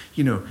 actually,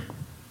 you know,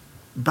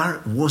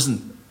 Barrett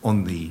wasn't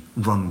on the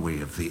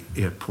runway of the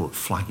airport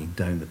flagging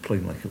down the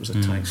plane like it was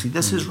a taxi.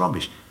 This is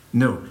rubbish.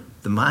 No,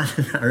 the man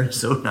in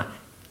Arizona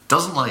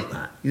doesn't like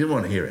that. He doesn't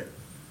want to hear it.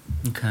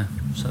 Okay,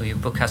 so your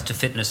book has to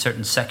fit in a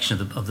certain section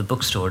of the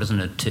bookstore, doesn't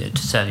it, to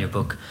sell your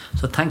book?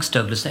 So thanks,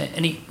 Douglas.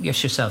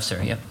 Yes, yourself,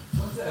 sir. Yeah.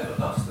 What's it ever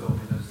lost though? I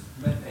mean, there's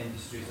myth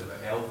industries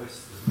about Elvis,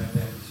 there's myth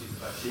industries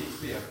about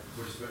Shakespeare.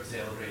 We're just about to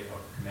celebrate or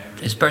commemorate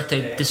his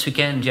birthday this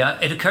weekend. Yeah,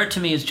 it occurred to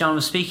me as John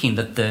was speaking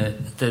that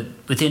the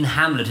within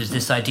Hamlet is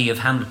this idea of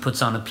Hamlet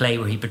puts on a play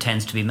where he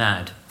pretends to be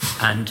mad,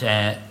 and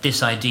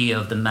this idea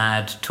of the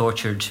mad,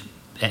 tortured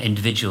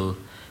individual.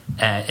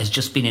 Has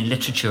just been in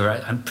literature.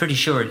 I'm pretty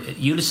sure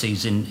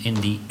Ulysses in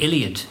the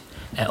Iliad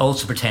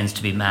also pretends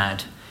to be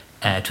mad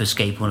to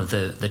escape one of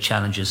the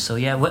challenges. So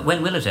yeah,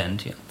 when will it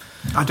end? Yeah.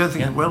 I don't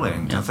think it will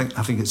end. Yeah. I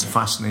think it's a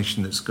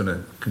fascination that's going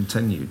to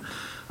continue,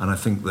 and I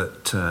think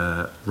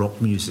that rock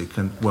music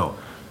and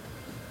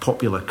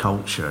popular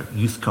culture,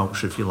 youth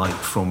culture, if you like,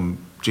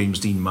 from James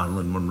Dean,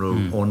 Marilyn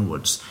Monroe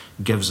onwards,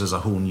 gives us a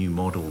whole new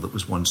model that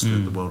was once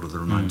the world of the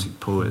romantic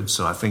poets.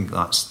 So I think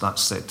that's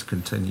set to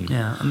continue.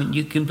 Yeah, I mean,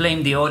 you can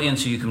blame the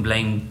audience or you can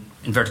blame,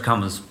 inverted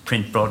commas,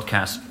 print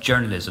broadcast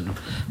journalism.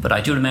 But I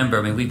do remember,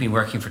 I mean, we've been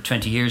working for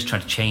 20 years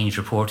trying to change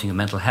reporting of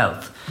mental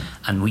health.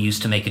 And we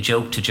used to make a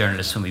joke to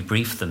journalists when we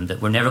briefed them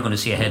that we're never going to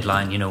see a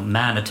headline, you know,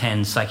 man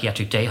attends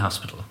psychiatric day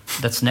hospital.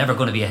 That's never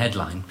going to be a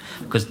headline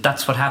because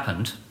that's what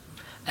happened.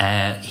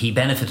 He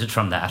benefited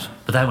from that,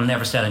 but that will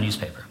never sell a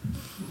newspaper.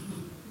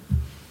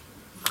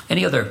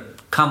 Any other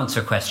comments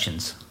or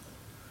questions?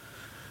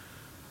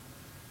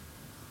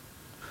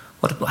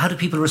 How do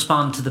people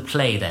respond to the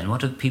play then?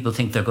 What do people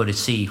think they're going to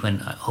see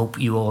when I hope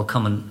you all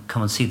come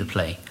and see the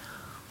play?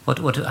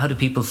 How do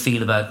people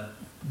feel about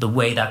the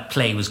way that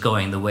play was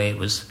going, the way it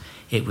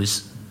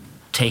was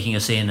taking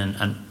us in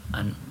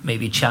and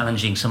maybe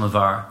challenging some of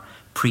our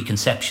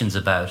preconceptions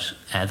about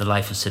the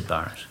life of Syd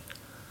Barrett?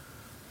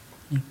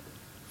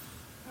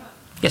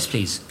 Yes,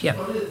 please. Yeah.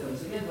 One of the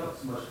things, again, not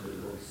so much about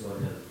what we saw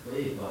in the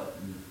play, but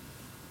in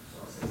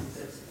sort of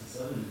 66,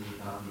 67, we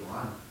had the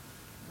land.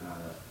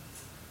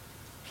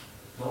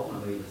 Talking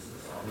about this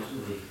sort of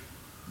visually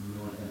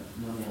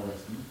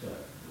non-LSD trip,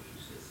 which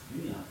was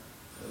schizophrenia,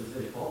 it was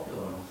very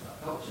popular amongst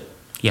that culture.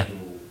 Yeah. So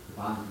the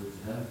band would go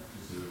to him to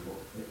say,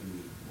 what can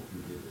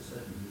we do with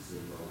this? And he'd say,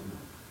 well, you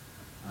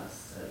know,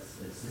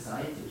 it's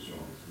society that's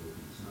wrong, it's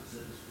broken, it's not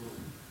Syd that's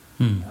broken.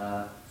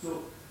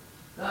 So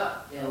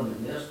that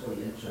element there is quite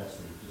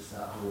interesting, just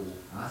that whole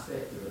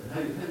aspect of it.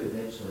 How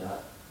eventually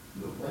that,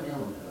 one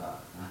element of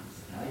that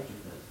anti-psychiatry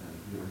type thing,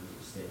 grew into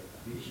a step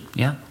patient.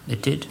 Yeah,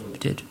 it did.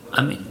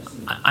 I mean,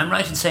 I'm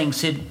right in saying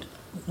Syd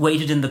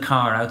waited in the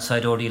car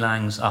outside Ordy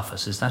Lang's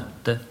office. Is that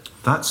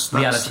that's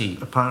reality?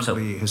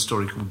 Apparently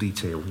historical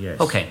detail, yes.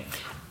 Okay.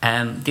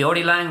 The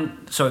Ordy Lang,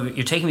 sorry,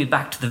 you're taking me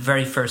back to the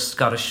very first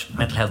Scottish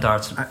Mental Health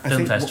Arts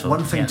Film Festival.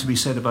 One thing to be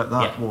said about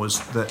that was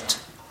that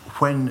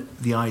when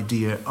the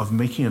idea of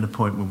making an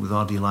appointment with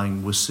Ardy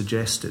Lang was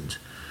suggested,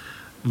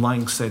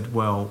 Lang said,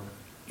 well,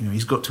 you know,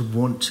 he's got to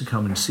want to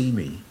come and see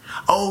me.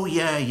 Oh,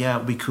 yeah,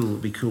 it'll be cool,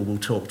 we'll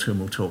talk to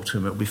him,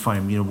 it'll be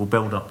fine, you know, we'll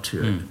build up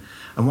to it.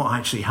 And what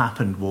actually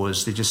happened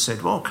was they just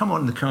said, well, come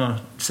on, the car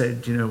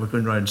said, you know, we're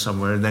going round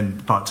somewhere, and then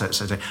parked out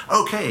said,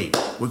 okay,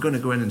 we're going to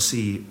go in and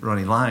see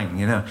Ronnie Lang,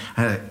 you know.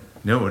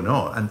 No, we're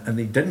not. And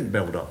they didn't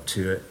build up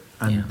to it.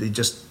 and they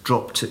just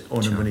dropped it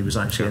on him when he was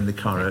actually in the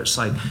car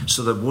outside.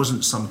 So there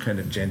wasn't some kind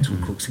of gentle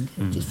coaxing.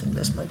 Do you think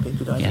this might be a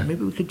good idea?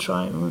 Maybe we could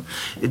try it.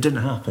 It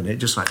didn't happen. It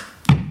just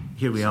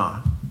here we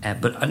are.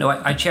 But I know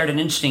I chaired an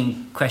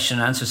interesting question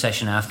and answer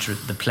session after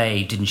the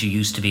play Didn't You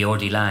Used to Be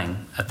Ordy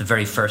Lang at the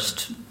very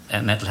first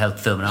Mental Health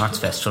Film and Arts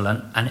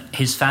Festival, and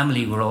his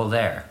family were all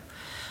there.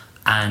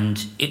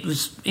 And it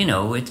was,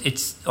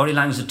 it's Ordy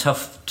Lang is a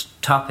tough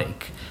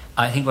topic.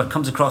 I think what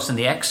comes across in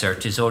the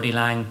excerpt is Ordy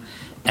Lang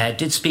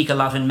did speak a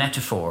lot in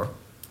metaphor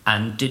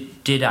and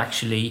did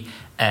actually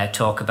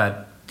talk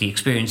about the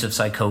experience of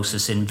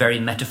psychosis in very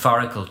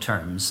metaphorical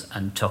terms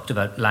and talked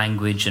about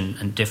language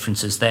and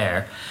differences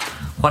there.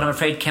 What I'm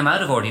afraid came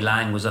out of Ordy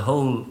Lang was a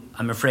whole,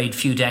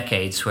 few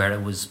decades where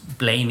it was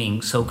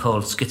blaming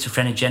so-called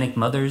schizophrenic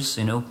mothers.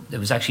 It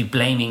was actually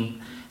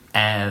blaming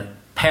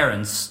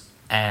parents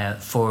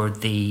for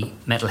the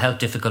mental health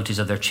difficulties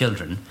of their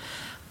children.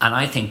 And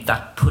I think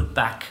that put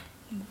back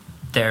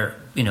their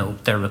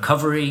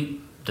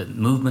recovery, the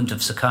movement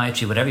of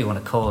psychiatry, whatever you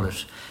want to call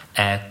it,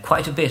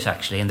 quite a bit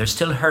actually. And there's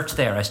still hurt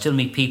there. I still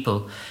meet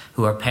people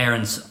who are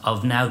parents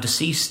of now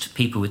deceased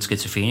people with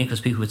schizophrenia, because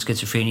people with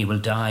schizophrenia will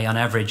die on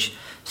average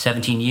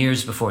 17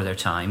 years before their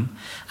time,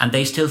 and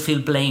they still feel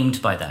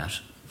blamed by that.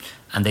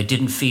 And they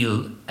didn't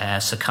feel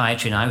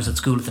psychiatry, and I was at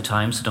school at the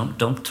time, so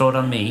don't throw it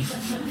on me,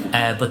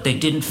 but they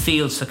didn't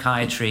feel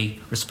psychiatry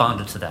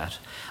responded to that.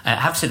 I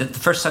have to say that the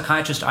first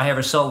psychiatrist I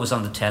ever saw was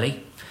on the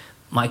telly.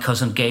 My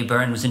cousin Gay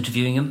Byrne was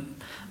interviewing him,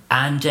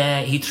 and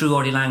he threw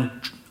Ordy Lang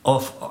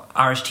off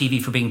Irish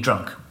TV for being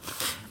drunk.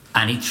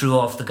 And he threw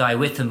off the guy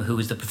with him who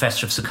was the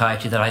professor of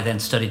psychiatry that I then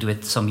studied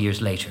with some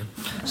years later.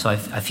 So I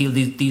feel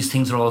these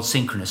things are all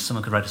synchronous.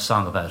 Someone could write a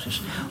song about it.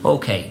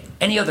 Okay,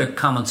 any other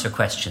comments or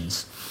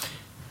questions?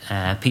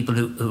 People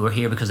who are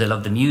here because they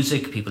love the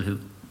music, people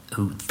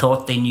who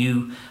thought they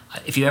knew.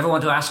 If you ever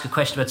want to ask a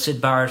question about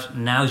Syd Barrett,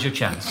 now's your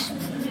chance.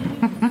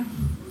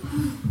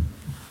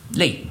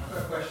 Lee. I've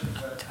got a question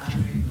about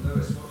Andrew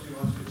Lewis. What do you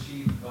want to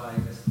achieve by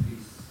this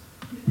piece?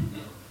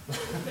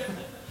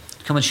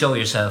 Come and show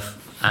yourself,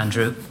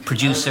 Andrew.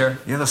 Producer.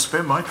 Yeah, the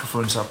spare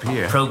microphone's up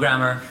here.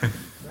 Programmer.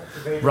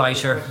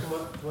 Writer.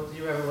 What do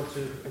you ever want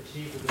to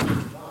achieve with the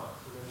art?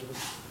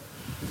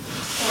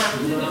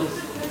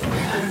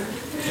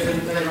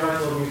 They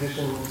write or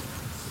musicians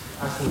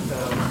ask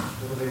themselves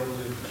what they want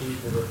to achieve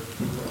with it.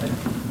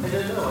 I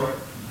don't know.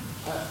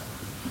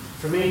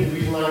 For me, the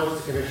reason I wanted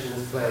to commission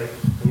this play,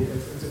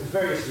 it's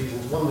various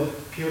reasons. One, that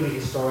purely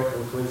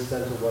historical,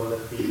 coincidental one,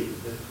 that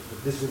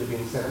this would have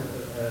been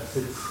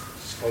Syd's,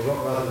 or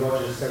rather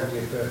Roger's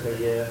 70th birthday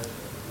year. It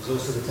was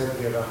also the 10th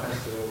year of our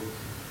festival.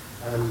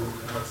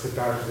 Syd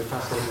Barrett is a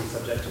fascinating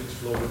subject to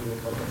explore within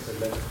the context of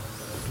mental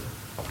health.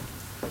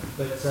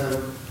 But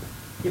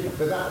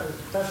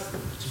that's,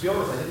 to be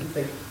honest, I didn't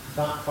think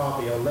that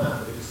far beyond that.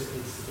 But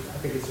I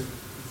think it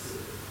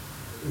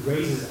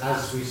raises,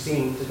 as we've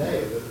seen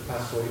today over the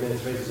past 40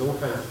 minutes, raises all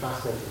kinds of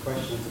fascinating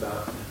questions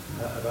about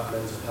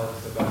mental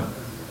health, about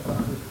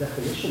the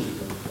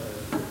definitions of.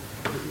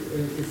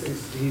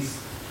 He's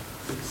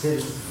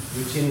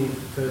routinely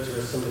referred to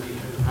as somebody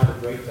who had a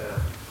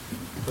breakdown,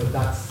 but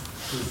that's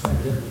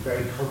evidently a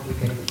very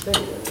complicated thing.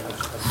 And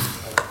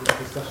as this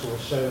discussion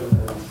has shown,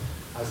 and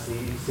as the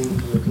scene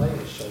from the play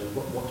has shown,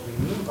 what do we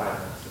mean by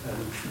that?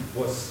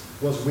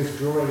 Was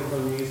withdrawing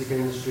from the music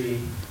industry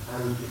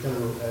and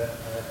becoming a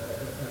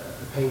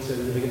painter,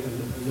 living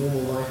a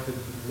normal life, the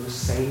most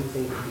sane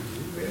thing you could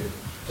do, really?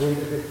 I mean,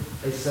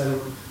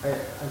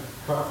 I've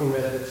quite often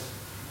read that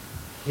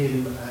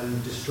him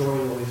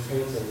destroying all his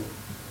painting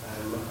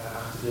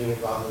after doing it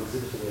rather than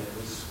exhibiting it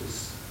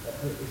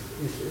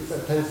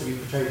it tends to be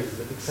portrayed as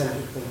an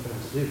eccentric thing for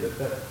him to do,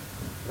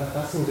 but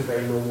that seems a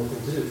very normal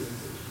thing to do. It's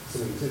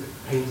something to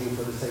painting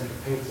for the sake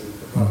of painting,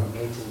 but rather than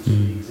painting to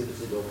be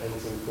exhibited or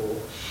painting for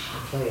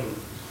acclaim.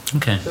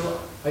 Okay. So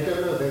I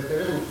don't know.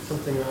 There isn't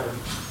something I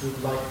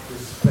would like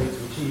this play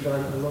to achieve.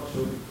 I'm not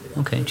sure.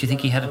 Okay. Do you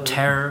think he had a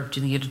terror? Do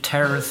you think he had a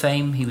terror of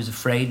fame? He was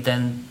afraid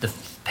then the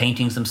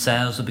paintings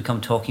themselves would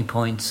become talking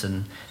points,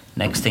 and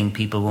next thing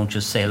people won't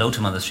just say hello to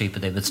him on the street,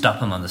 but they would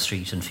stop him on the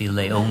street and feel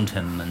they owned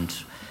him. And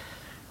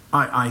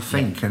I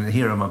think, and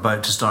here I'm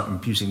about to start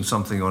imputing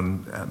something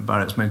on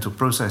Barrett's mental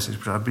processes,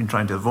 which I've been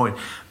trying to avoid,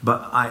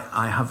 but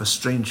I have a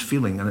strange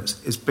feeling, and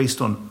it's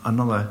based on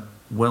another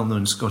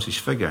well-known Scottish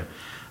figure,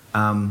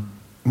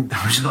 which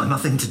has got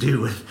nothing to do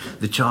with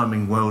the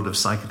charming world of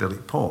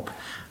psychedelic pop,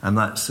 and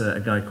that's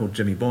a guy called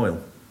Jimmy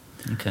Boyle.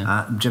 Okay.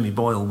 Jimmy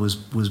Boyle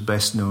was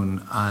best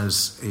known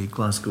as a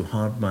Glasgow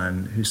hard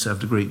man who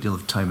served a great deal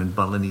of time in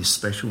Berlinese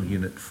special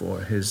unit for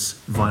his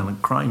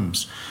violent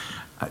crimes.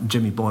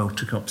 Jimmy Boyle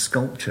took up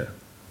sculpture.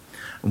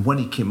 And when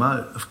he came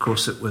out, of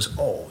course, it was,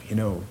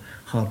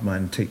 hard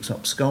man takes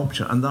up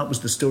sculpture. And that was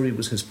the story,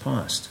 was his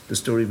past. The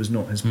story was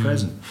not his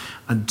present.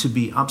 And to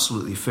be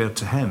absolutely fair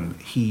to him,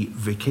 he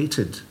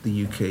vacated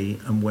the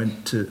UK and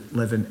went to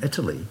live in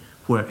Italy,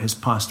 where his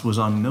past was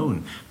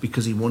unknown,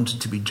 because he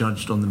wanted to be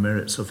judged on the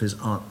merits of his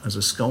art as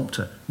a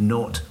sculptor,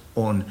 not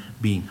on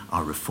being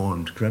a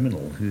reformed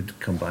criminal who'd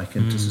come back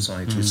into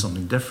society as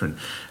something different.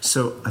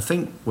 So I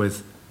think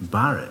with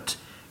Barrett,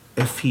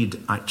 if he'd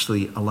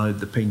actually allowed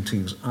the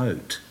paintings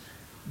out,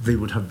 they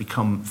would have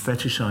become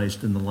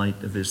fetishized in the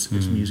light of his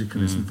music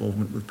and his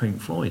involvement with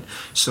Pink Floyd.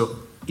 So,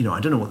 you know, I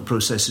don't know what the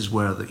processes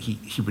were that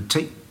he would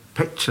take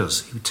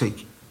pictures, he would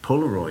take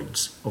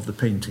Polaroids of the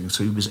painting,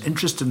 so he was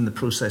interested in the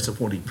process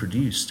of what he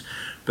produced,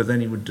 but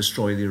then he would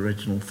destroy the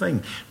original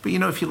thing. But, you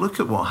know, if you look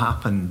at what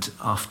happened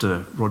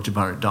after Roger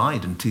Barrett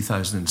died in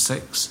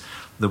 2006,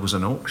 there was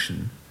an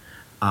auction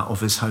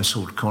of his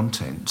household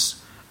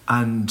contents,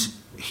 and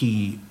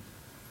he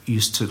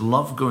used to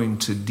love going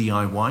to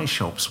DIY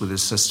shops with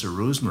his sister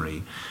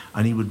Rosemary,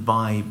 and he would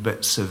buy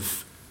bits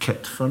of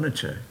kit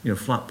furniture, you know,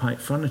 flat pack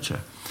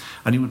furniture.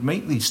 And he would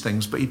make these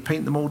things, but he'd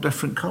paint them all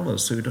different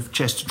colours. So he'd have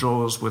chest of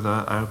drawers with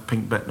a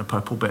pink bit and a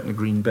purple bit and a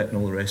green bit and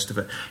all the rest of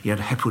it. He had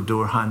a hippo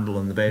door handle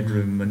in the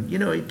bedroom, and, you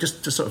know,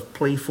 just sort of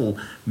playful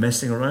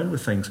messing around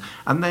with things.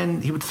 And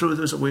then he would throw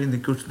those away and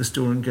they'd go to the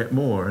store and get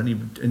more, and he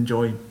would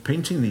enjoy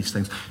painting these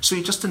things. So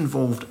he just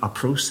involved a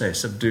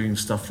process of doing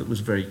stuff that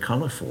was very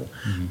colourful.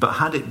 But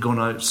had it gone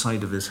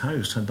outside of his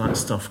house, had that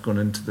stuff gone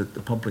into the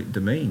public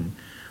domain,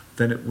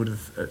 then it would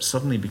have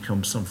suddenly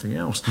become something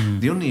else.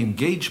 The only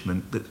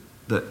engagement that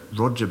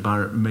Roger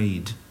Barrett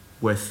made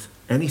with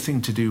anything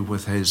to do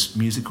with his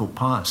musical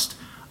past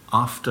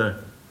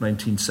after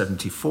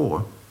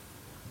 1974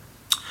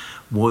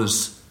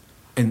 was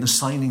in the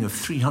signing of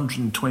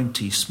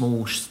 320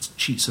 small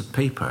sheets of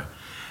paper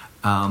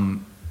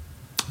in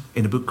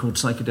a book called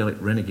Psychedelic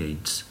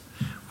Renegades,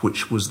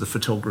 which was the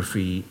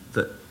photography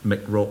that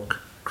Mick Rock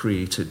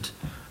created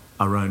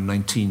around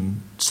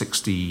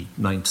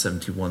 1969,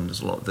 71.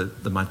 There's a lot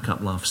of the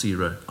Madcap Laughs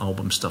era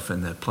album stuff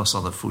in there, plus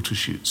other photo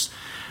shoots.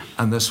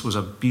 And this was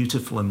a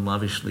beautiful and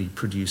lavishly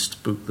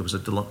produced book. There was a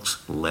deluxe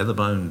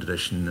leather-bound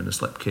edition in a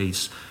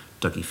slipcase.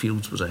 Dougie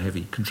Fields was a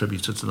heavy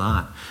contributor to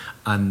that.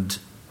 And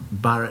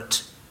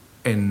Barrett,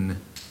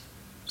 in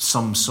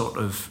some sort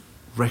of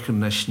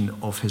recognition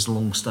of his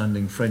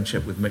long-standing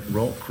friendship with Mick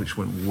Rock, which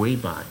went way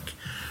back,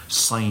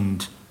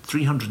 signed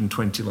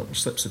 320 little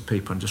slips of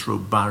paper and just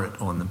wrote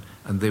Barrett on them,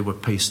 and they were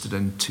pasted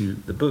into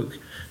the book.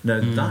 Now,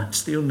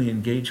 that's the only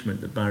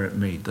engagement that Barrett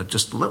made. They're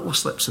just little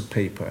slips of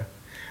paper.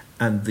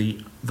 And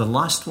the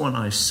last one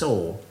I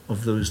saw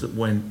of those that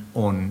went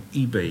on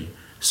eBay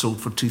sold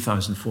for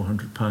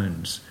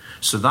 £2,400.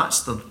 So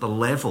that's the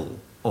level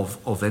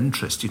of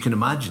interest. You can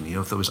imagine, you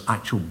know, if there was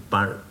actual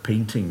Barrett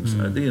paintings,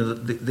 you know,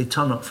 they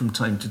turn up from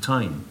time to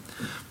time.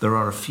 There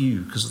are a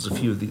few, because there's a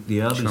few of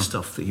the early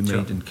stuff that he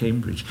made in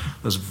Cambridge.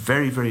 There's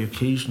very, very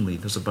occasionally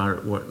there's a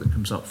Barrett work that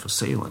comes up for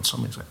sale and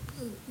something like that.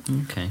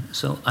 Okay,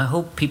 so I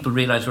hope people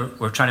realise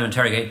we're trying to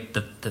interrogate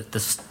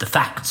the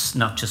facts,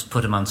 not just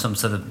put them on some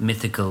sort of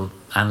mythical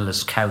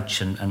analyst's couch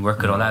and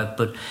work it all out.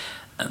 But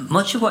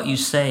much of what you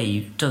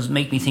say does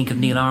make me think of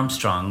Neil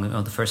Armstrong, you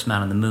know, the first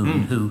man on the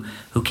moon, who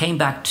came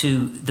back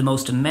to the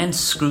most immense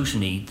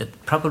scrutiny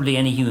that probably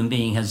any human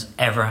being has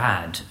ever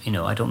had. You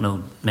know, I don't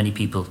know many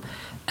people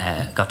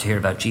got to hear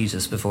about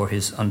Jesus before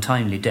his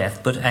untimely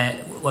death. But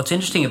what's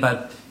interesting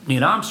about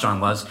Neil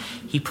Armstrong was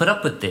he put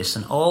up with this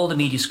and all the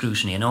media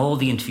scrutiny and all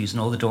the interviews and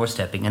all the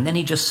doorstepping, and then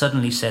he just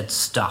suddenly said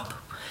stop,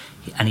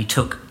 and he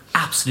took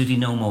absolutely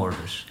no more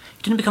of it.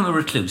 He didn't become a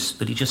recluse,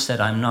 but he just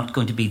said, I'm not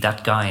going to be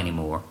that guy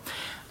anymore.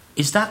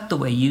 Is that the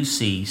way you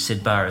see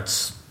Syd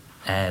Barrett's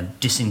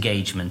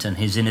disengagement and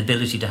his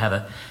inability to have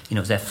a, you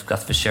know, as F.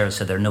 Scott Fitzgerald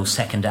said, there are no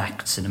second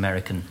acts in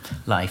American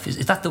life?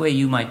 Is that the way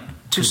you might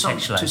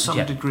contextualise it? To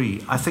some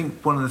degree. I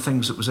think one of the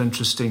things that was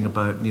interesting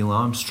about Neil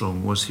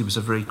Armstrong was he was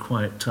a very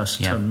quiet,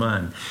 taciturn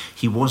man.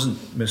 He wasn't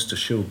Mr.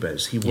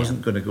 Showbiz. He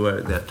wasn't going to go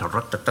out there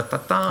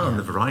on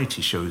the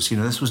variety shows. You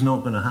know, this was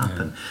not going to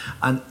happen.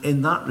 And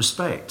in that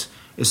respect,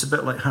 it's a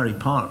bit like Harry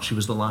Parch, who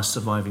was the last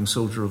surviving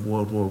soldier of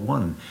World War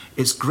I.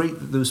 It's great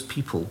that those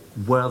people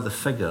were the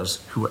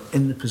figures who were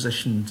in the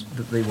positions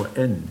that they were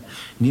in.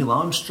 Neil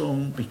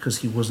Armstrong, because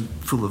he wasn't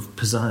full of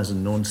pizzazz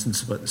and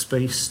nonsense about the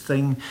space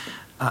thing.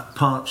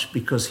 Parch,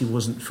 because he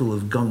wasn't full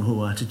of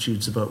gung-ho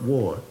attitudes about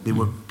war. They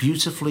were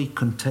beautifully,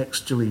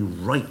 contextually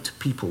right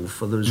people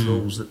for those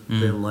roles that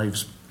their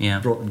lives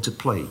brought them to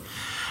play.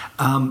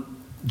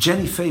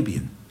 Jenny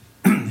Fabian,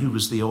 who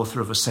was the author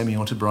of a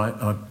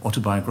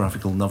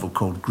semi-autobiographical novel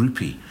called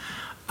Groupie,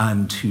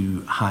 and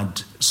who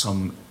had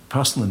some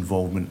personal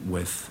involvement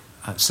with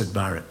Syd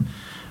Barrett,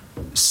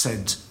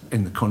 said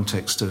in the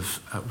context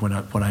of when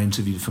I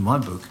interviewed for my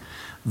book,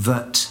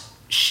 that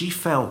she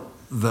felt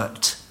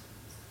that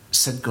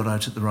Syd got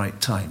out at the right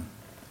time.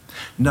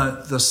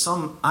 Now, there's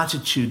some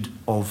attitude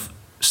of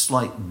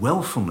slight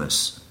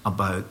willfulness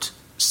about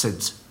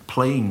Syd's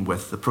playing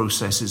with the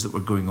processes that were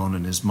going on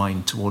in his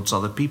mind towards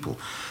other people.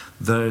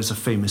 There's a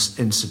famous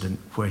incident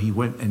where he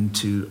went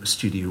into a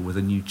studio with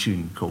a new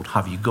tune called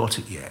Have You Got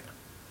It Yet?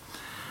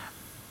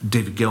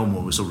 David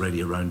Gilmour was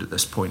already around at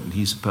this point, and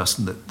he's the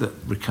person that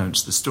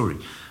recounts the story.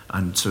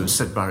 And so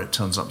Syd Barrett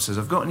turns up and says,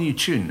 I've got a new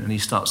tune. And he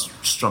starts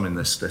strumming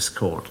this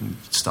chord and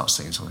starts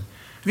singing something.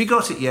 Have you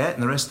got it yet?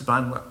 And the rest of the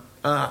band went,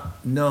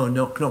 no,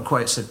 not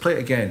quite. Said, play it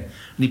again.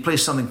 And he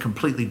plays something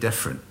completely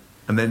different.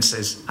 And then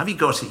says, have you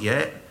got it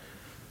yet?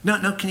 No,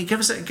 can you give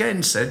us it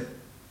again? Said,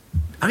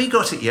 have you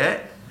got it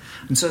yet?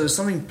 And so there's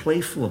something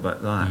playful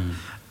about that.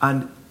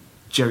 And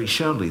Jerry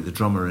Shirley, the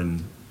drummer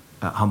in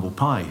Humble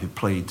Pie, who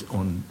played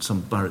on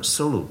some Barrett's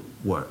solo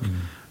work,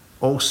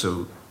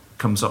 also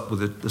comes up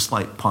with the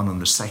slight pun on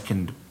the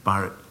second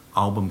Barrett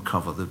album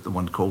cover, the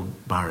one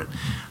called Barrett,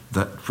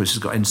 which has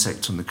got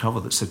insects on the cover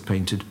that Syd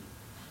painted.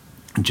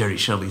 And Jerry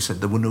Shirley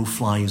said there were no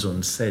flies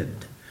on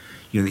Syd.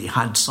 You know, he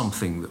had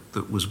something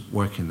that was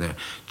working there.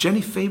 Jenny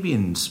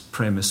Fabian's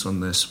premise on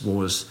this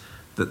was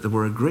that there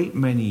were a great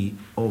many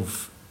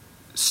of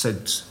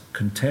Syd's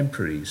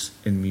contemporaries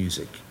in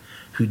music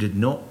who did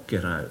not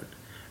get out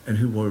and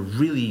who were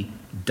really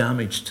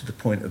damaged to the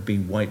point of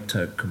being wiped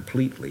out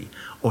completely,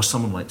 or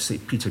someone like, say,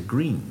 Peter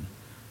Green,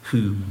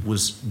 who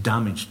was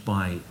damaged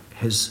by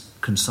his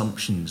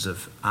consumptions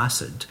of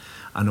acid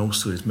and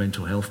also his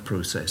mental health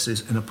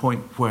processes, in a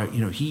point where, you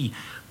know, he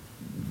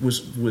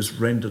was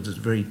rendered as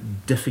very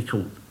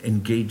difficult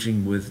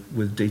engaging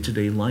with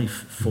day-to-day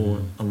life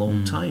for a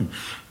long time.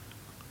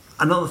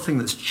 Another thing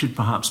that should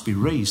perhaps be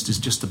raised is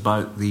just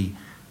about the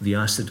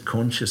acid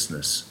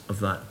consciousness of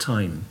that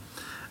time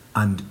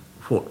and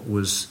what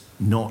was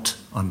not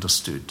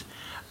understood.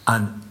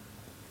 And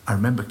I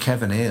remember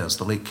Kevin Ayers,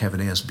 the late Kevin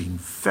Ayers, being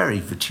very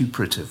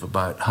vituperative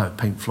about how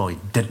Pink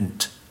Floyd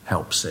didn't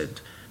help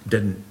Syd,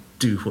 didn't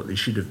do what they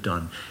should have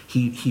done.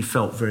 He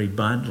felt very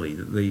badly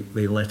that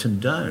they let him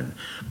down.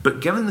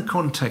 But given the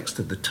context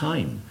of the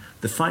time,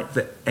 the fact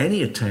that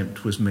any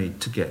attempt was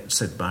made to get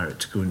Syd Barrett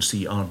to go and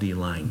see R.D.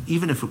 Laing,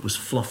 even if it was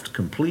fluffed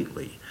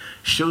completely,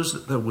 shows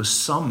that there was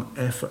some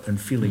effort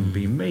and feeling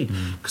being made.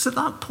 Because at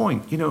that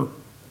point, you know,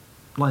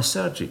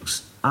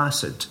 lysergics,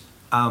 acid,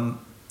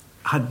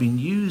 had been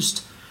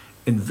used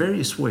in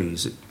various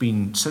ways. It had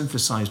been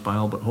synthesized by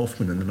Albert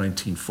Hofmann in the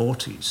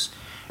 1940s.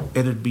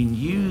 It had been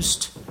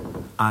used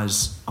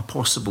as a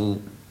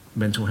possible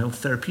mental health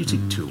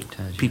therapeutic tool.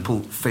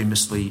 People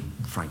famously,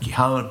 Frankie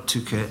Howerd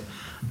took it,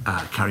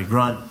 Cary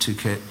Grant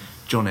took it,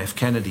 John F.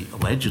 Kennedy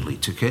allegedly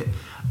took it.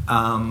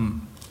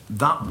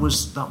 That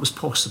was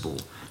possible.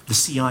 The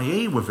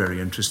CIA were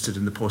very interested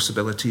in the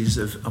possibilities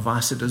of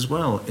acid as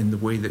well, in the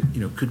way that,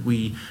 you know, could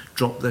we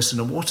drop this in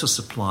a water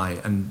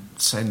supply and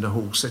send a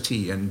whole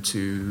city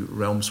into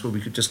realms where we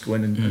could just go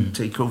in and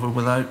take over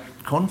without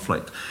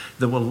conflict.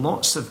 There were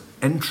lots of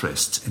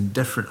interests in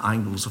different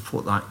angles of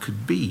what that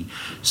could be.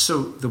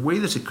 So the way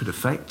that it could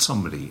affect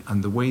somebody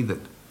and the way that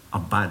a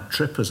bad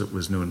trip, as it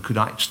was known, could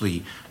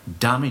actually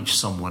damage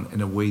someone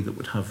in a way that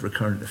would have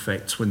recurrent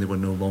effects when they were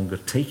no longer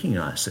taking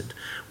acid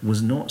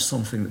was not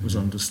something that was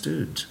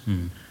understood.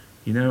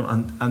 You know,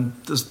 and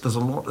there's a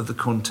lot of the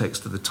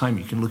context of the time.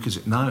 You can look at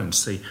it now and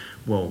say,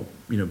 well,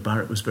 you know,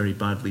 Barrett was very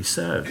badly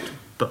served.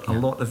 But a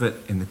lot of it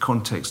in the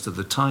context of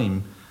the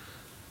time,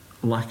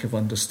 lack of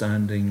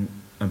understanding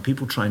and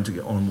people trying to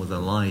get on with their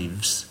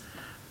lives.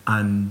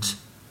 And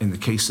in the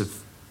case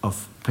of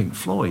Pink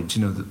Floyd,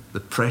 you know, the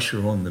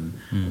pressure on them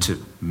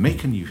to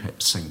make a new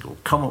hit single,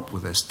 come up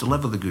with this,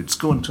 deliver the goods,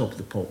 go on top of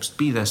the pops,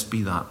 be this,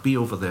 be that, be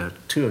over there,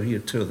 tour here,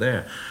 tour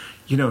there.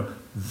 You know,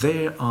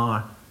 they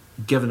are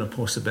given a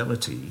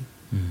possibility.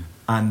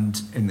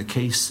 And in the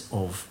case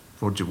of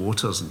Roger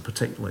Waters in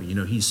particular, you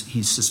know,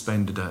 he's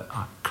suspended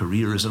a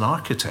career as an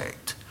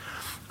architect.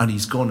 And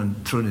he's gone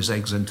and thrown his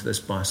eggs into this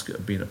basket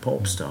of being a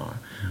pop star.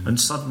 And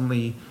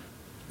suddenly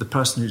the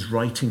person who's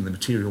writing the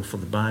material for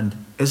the band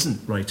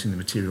isn't writing the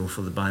material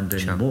for the band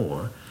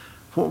anymore.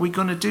 What are we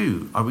going to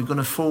do? Are we going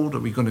to fold? Are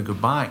we going to go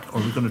back? Or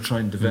are we going to try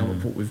and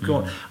develop what we've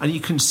got? And you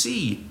can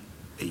see,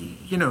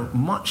 you know,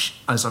 much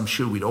as I'm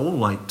sure we'd all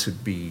like to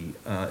be,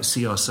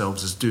 see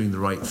ourselves as doing the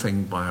right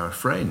thing by our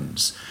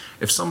friends,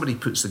 if somebody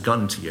puts a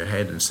gun to your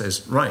head and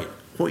says, right,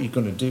 what are you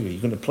going to do? Are you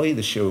going to play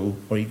the show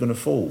or are you going to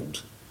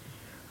fold?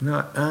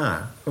 No,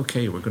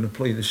 okay, we're going to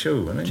play the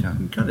show. And I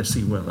can kind of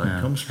see where that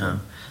comes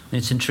from.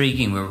 It's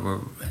intriguing. We're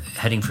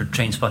heading for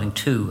Trainspotting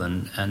 2,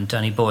 and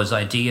Danny Boyle's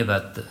idea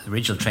about the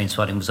original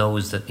Trainspotting was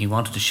always that he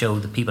wanted to show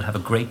that people have a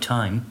great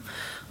time.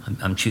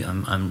 I'm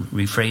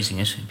rephrasing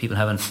it. People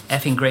have an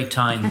effing great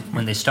time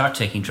when they start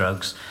taking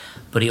drugs,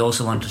 but he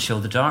also wanted to show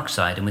the dark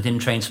side. And within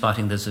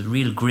Trainspotting, there's a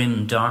real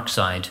grim dark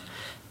side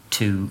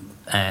to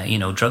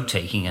drug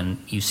taking, and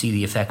you see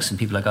the effects in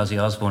people like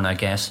Ozzy Osbourne, I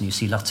guess, and you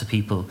see lots of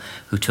people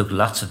who took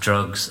lots of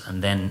drugs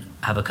and then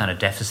have a kind of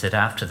deficit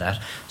after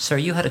that. Sir,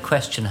 you had a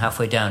question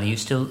halfway down. Are you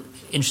still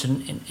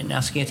interested in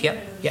asking it? Yeah.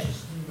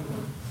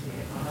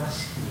 I'm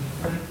asking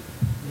about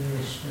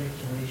the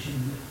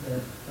speculation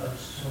that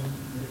some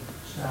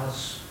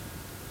stars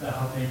that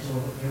have mental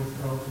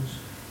health problems,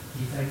 do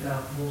you think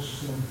that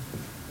forces them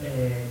to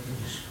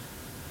just,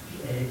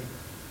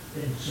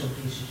 in some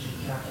cases,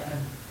 just jack it in?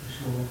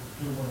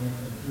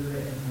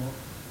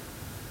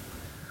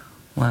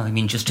 Well, I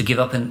mean, just to give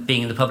up in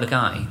being in the public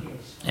eye?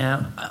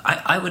 Yeah,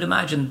 I would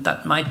imagine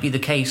that might be the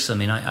case. I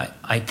mean,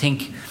 I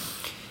think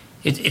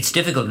it's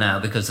difficult now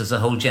because there's a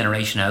whole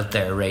generation out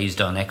there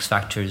raised on X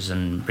Factors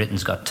and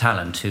Britain's Got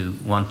Talent who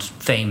want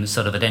fame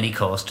sort of at any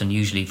cost and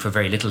usually for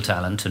very little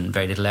talent and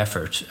very little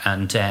effort.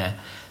 And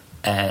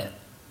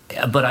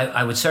but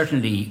I would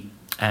certainly...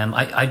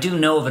 I do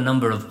know of a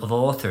number of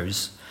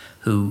authors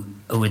who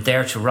are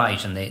there to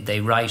write, and they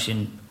write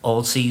in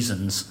all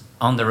seasons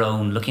on their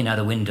own, looking out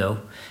a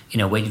window, you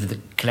know, waiting to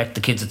collect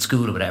the kids at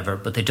school or whatever,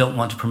 but they don't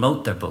want to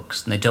promote their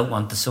books, and they don't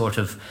want the sort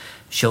of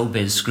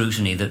showbiz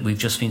scrutiny that we've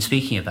just been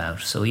speaking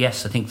about. So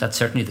yes, I think that's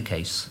certainly the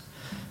case.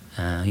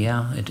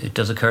 It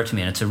does occur to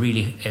me, and it's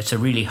a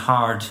really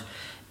hard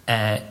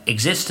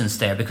existence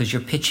there because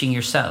you're pitching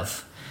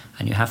yourself.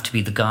 And you have to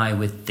be the guy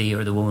with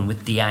or the woman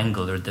with the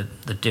angle or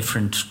the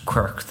different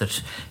quirk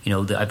that, you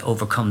know, that I've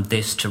overcome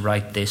this to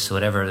write this, or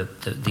whatever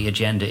the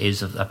agenda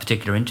is of a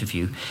particular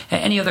interview.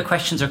 Any other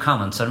questions or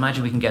comments? I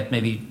imagine we can get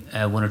maybe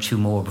one or two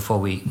more before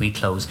we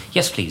close.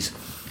 Yes, please.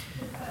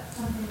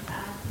 Something to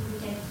add to the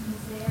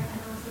gentleman's there,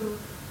 and also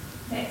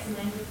mixing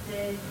in with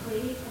the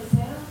play as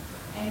well.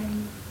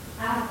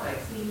 I have got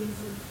experience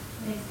of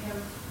mental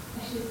health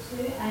issues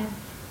too, and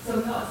so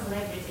I'm not a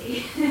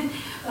celebrity,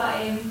 but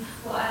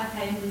what I've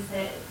found is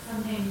that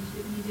sometimes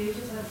you do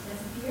just want to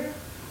disappear,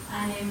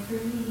 and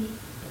for me,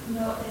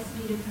 not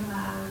disappearing from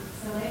a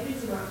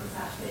celebrity work as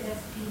such, but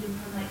disappearing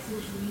from like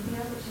social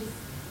media, which is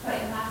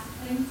quite a massive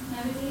thing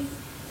nowadays.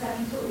 So I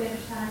can totally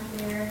understand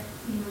where,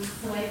 you know,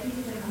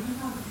 celebrities are coming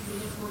from, because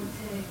they just want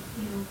to,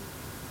 you know,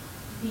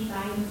 be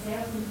by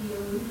themselves and be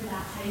alone for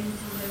that time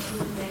until they're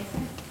fully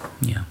better.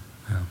 Yeah.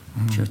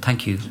 Sure,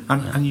 thank you.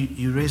 And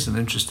you raised an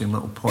interesting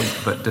little point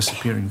about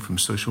disappearing from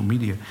social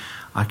media.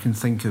 I can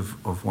think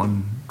of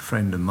one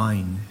friend of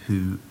mine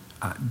who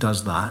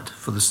does that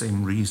for the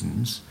same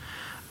reasons.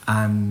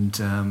 And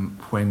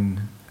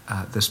when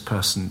this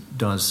person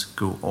does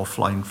go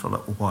offline for a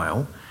little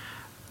while,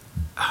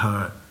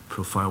 her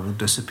profile will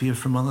disappear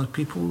from other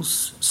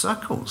people's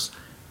circles.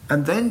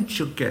 And then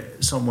she'll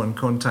get someone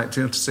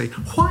contacting her to say,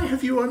 "Why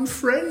have you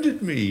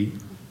unfriended me?"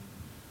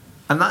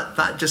 And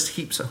that just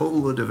heaps a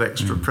whole load of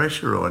extra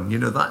pressure on. You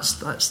know, that's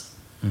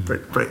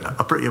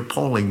a pretty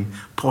appalling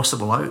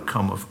possible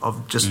outcome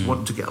of just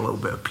wanting to get a little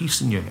bit of peace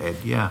in your head,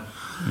 yeah.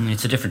 I mean,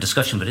 it's a different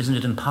discussion, but isn't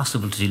it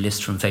impossible to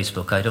delist from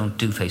Facebook? I don't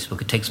do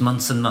Facebook. It takes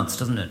months and months,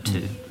 doesn't it,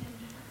 to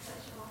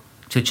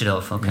switch it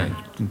off? Okay,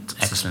 yeah,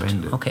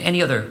 excellent. Okay, any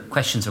other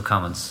questions or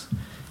comments?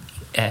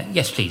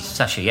 Yes, please,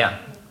 Sasha, yeah.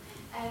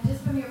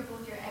 Just from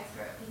both your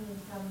expert opinion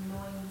from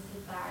knowing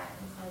Mrs. Barrett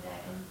inside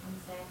out in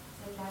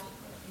psychiatric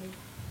therapy,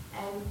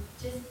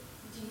 just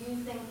do you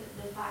think that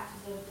the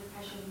factors of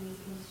depression in the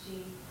music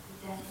industry, the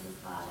death of his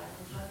father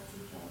and drug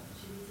taking,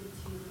 contributed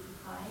to the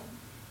decline?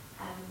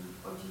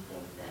 Or do you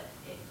think that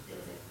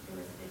there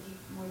was a bit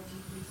more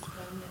deep-rooted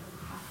thing that was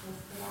a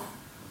catalyst for that?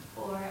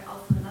 Or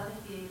also another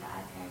theory that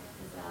I've heard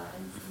as well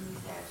in some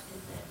research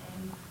is that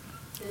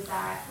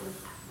Barrett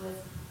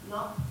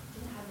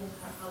didn't have mental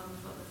health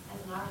problems, but was,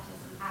 as an artist,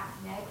 was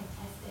acting out and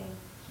testing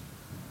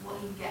what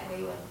he could get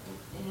away with,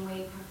 in a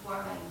way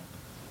performing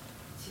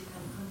to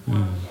kind of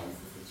conform against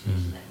the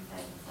situation that he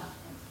found himself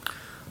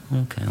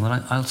in. Okay, well,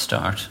 I'll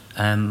start.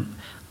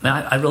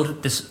 I wrote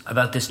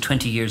about this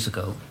 20 years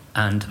ago,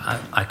 and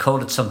I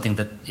called it something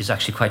that is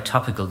actually quite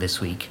topical this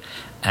week.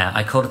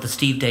 I called it the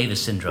Steve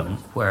Davis syndrome,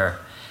 where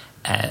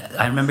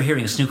I remember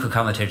hearing a snooker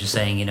commentator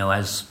saying, you know,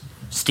 as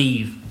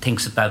Steve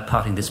thinks about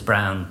potting this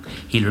brown,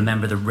 he'll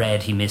remember the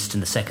red he missed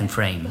in the second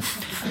frame.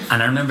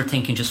 And I remember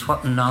thinking just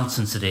what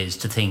nonsense it is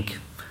to think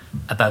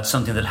about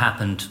something that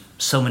happened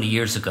so many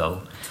years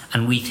ago,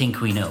 and we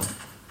think we know.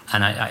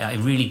 And I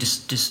really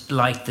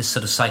dislike this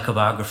sort of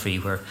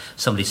psychobiography where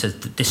somebody says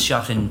that this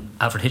shot in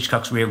Alfred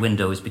Hitchcock's Rear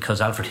Window is because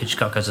Alfred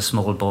Hitchcock as a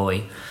small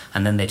boy,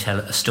 and then they tell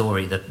a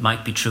story that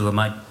might be true or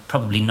might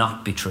probably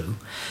not be true.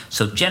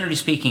 So generally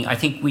speaking, I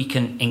think we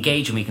can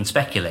engage and we can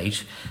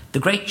speculate. The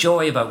great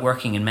joy about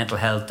working in mental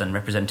health and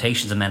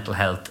representations of mental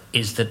health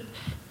is that,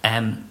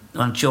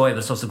 not joy, but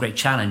it's also a great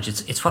challenge.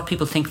 It's what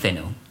people think they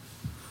know.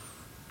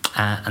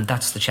 And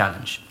that's the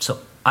challenge. So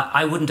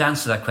I wouldn't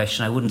answer that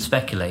question. I wouldn't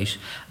speculate.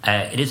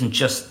 It isn't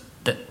just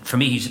that for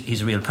me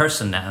he's a real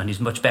person now, and he's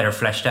much better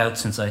fleshed out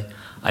since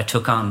I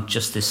took on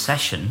just this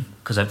session,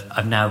 because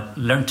I've now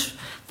learnt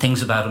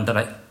things about him that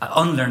I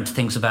unlearned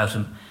things about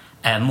him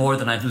more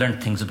than I've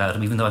learnt things about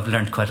him, even though I've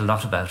learnt quite a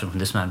lot about him from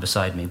this man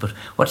beside me. But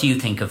what do you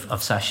think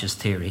of Sasha's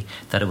theory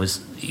that it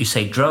was, you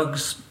say,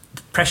 drugs,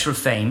 pressure of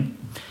fame,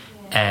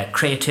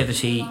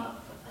 creativity?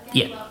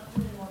 Yeah.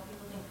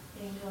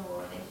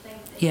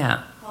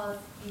 Yeah.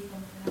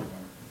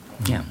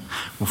 Yeah.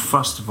 Well,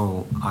 first of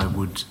all, I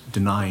would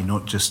deny,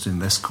 not just in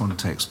this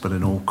context, but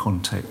in all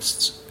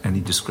contexts, any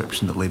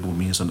description that labelled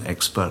me as an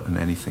expert in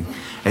anything.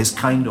 It's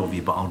kind of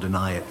you, but I'll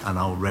deny it, and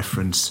I'll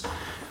reference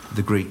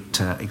the great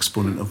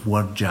exponent of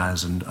word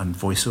jazz and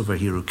voiceover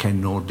hero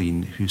Ken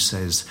Nordine, who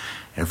says,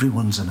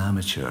 everyone's an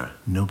amateur,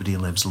 nobody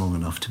lives long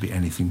enough to be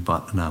anything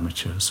but an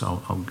amateur.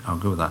 So I'll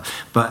go with that.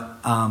 But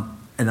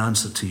in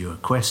answer to your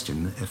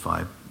question, if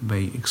I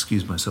may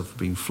excuse myself for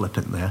being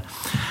flippant there,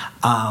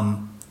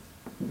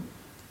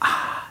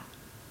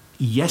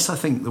 yes, I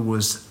think there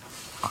was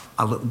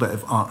a little bit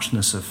of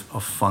archness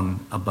of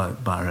fun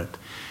about Barrett.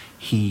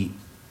 He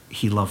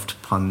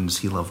loved puns,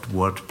 he loved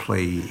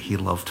wordplay, he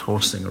loved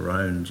horsing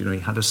around, he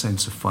had a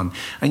sense of fun.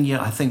 And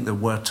yeah, I think there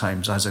were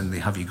times, as in the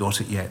Have You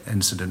Got It Yet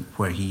incident,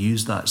 where he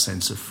used that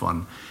sense of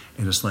fun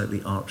in a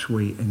slightly arch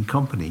way in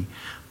company.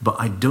 But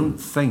I don't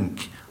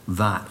think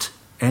that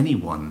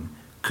anyone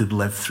could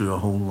live through a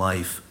whole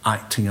life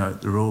acting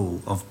out the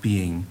role of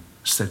being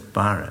Syd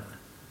Barrett.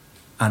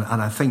 And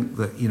I think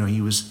that,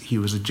 he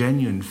was a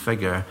genuine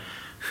figure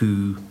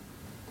who,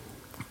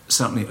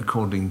 certainly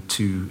according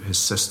to his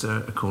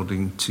sister,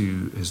 according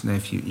to his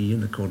nephew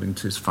Ian, according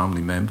to his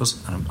family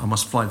members, and I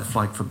must fly the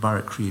flag for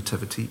Barrett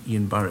creativity,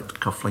 Ian Barrett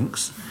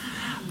cufflinks,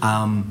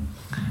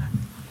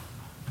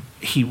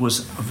 he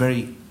was a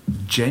very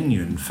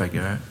genuine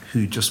figure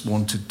who just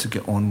wanted to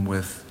get on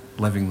with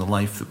living the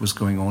life that was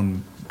going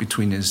on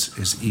between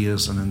his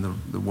ears and in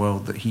the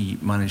world that he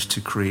managed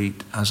to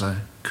create as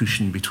a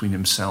cushion between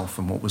himself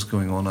and what was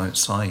going on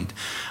outside.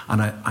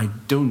 And I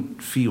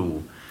don't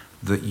feel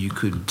that you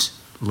could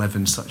live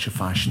in such a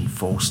fashion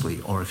falsely,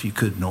 or if you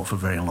could, not for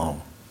very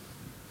long.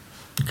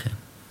 Okay,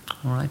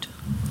 all right.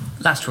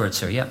 Last word,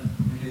 sir, yeah.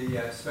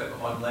 The split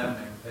on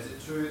learning, is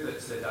it true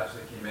that Syd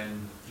actually came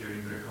in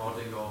during the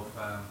recording of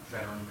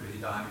Shine On You Crazy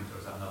Diamond, or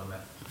is that another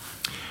myth?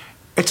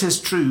 It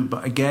is true,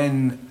 but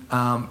again,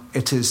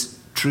 it is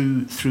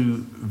true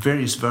through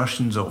various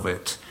versions of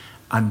it,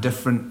 and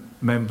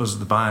different members of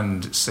the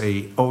band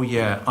say, oh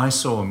yeah, I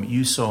saw him,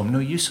 you saw him. No,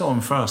 you saw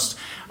him first.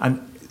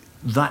 And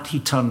that he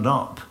turned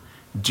up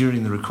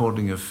during the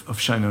recording of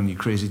Shine On You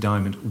Crazy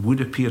Diamond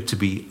would appear to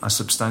be a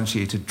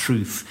substantiated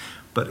truth,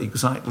 but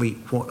exactly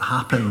what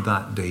happened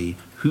that day,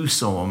 who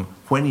saw him,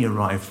 when he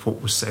arrived,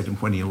 what was said,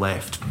 and when he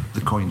left,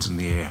 the coin's in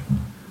the air.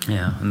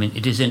 Yeah, I mean,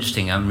 it is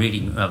interesting. I'm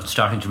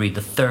starting to read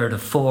the third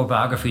of 4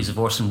 biographies of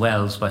Orson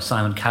Welles by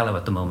Simon Callow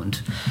at the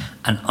moment.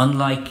 And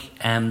unlike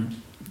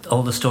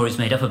all the stories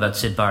made up about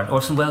Syd Barrett,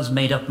 Orson Welles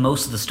made up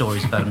most of the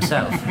stories about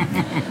himself.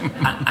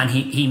 and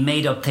he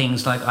made up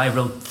things like, I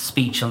wrote the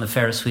speech on the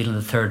Ferris wheel and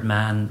the third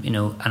man,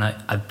 and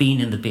I've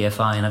been in the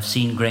BFI and I've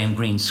seen Graham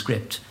Greene's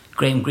script.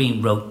 Graham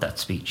Greene wrote that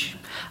speech.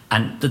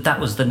 And that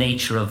was the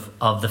nature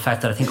of the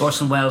fact that I think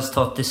Orson Welles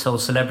thought this whole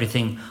celebrity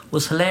thing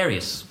was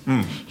hilarious.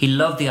 He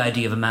loved the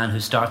idea of a man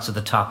who starts at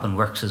the top and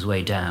works his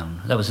way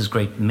down. That was his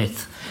great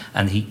myth.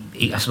 And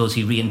I suppose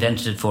he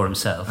reinvented it for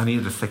himself. And he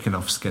had a thick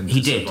enough skin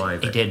to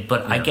survive it. He did.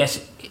 But yeah. I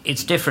guess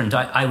it's different.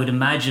 I would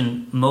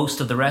imagine most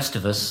of the rest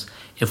of us,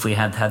 if we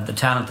had the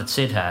talent that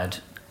Syd had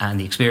and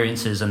the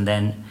experiences and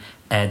then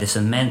this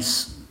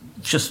immense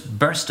just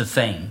burst of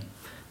fame,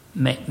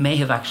 may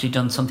have actually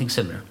done something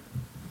similar.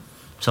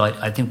 So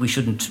I think we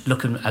shouldn't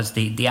look at him as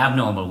the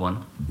abnormal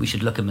one. We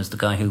should look at him as the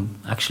guy who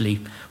actually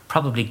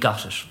probably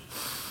got it.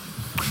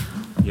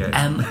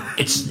 Yeah.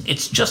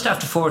 It's just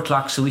after 4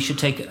 o'clock, so we should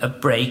take a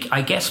break.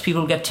 I guess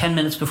people get 10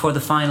 minutes before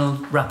the final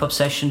wrap-up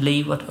session.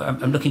 Lee,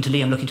 I'm looking to Lee,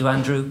 I'm looking to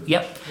Andrew.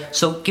 Yep.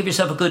 So give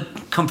yourself a good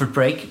comfort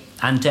break.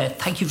 And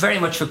thank you very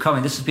much for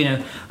coming. This has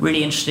been a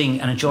really interesting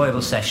and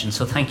enjoyable session,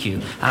 so thank you.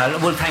 And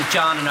I will thank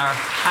John and our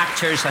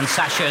actors and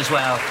Sasha as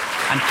well.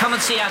 And come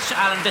and see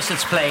Alan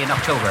Bissett's play in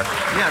October.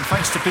 Yeah, and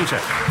thanks to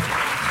Peter.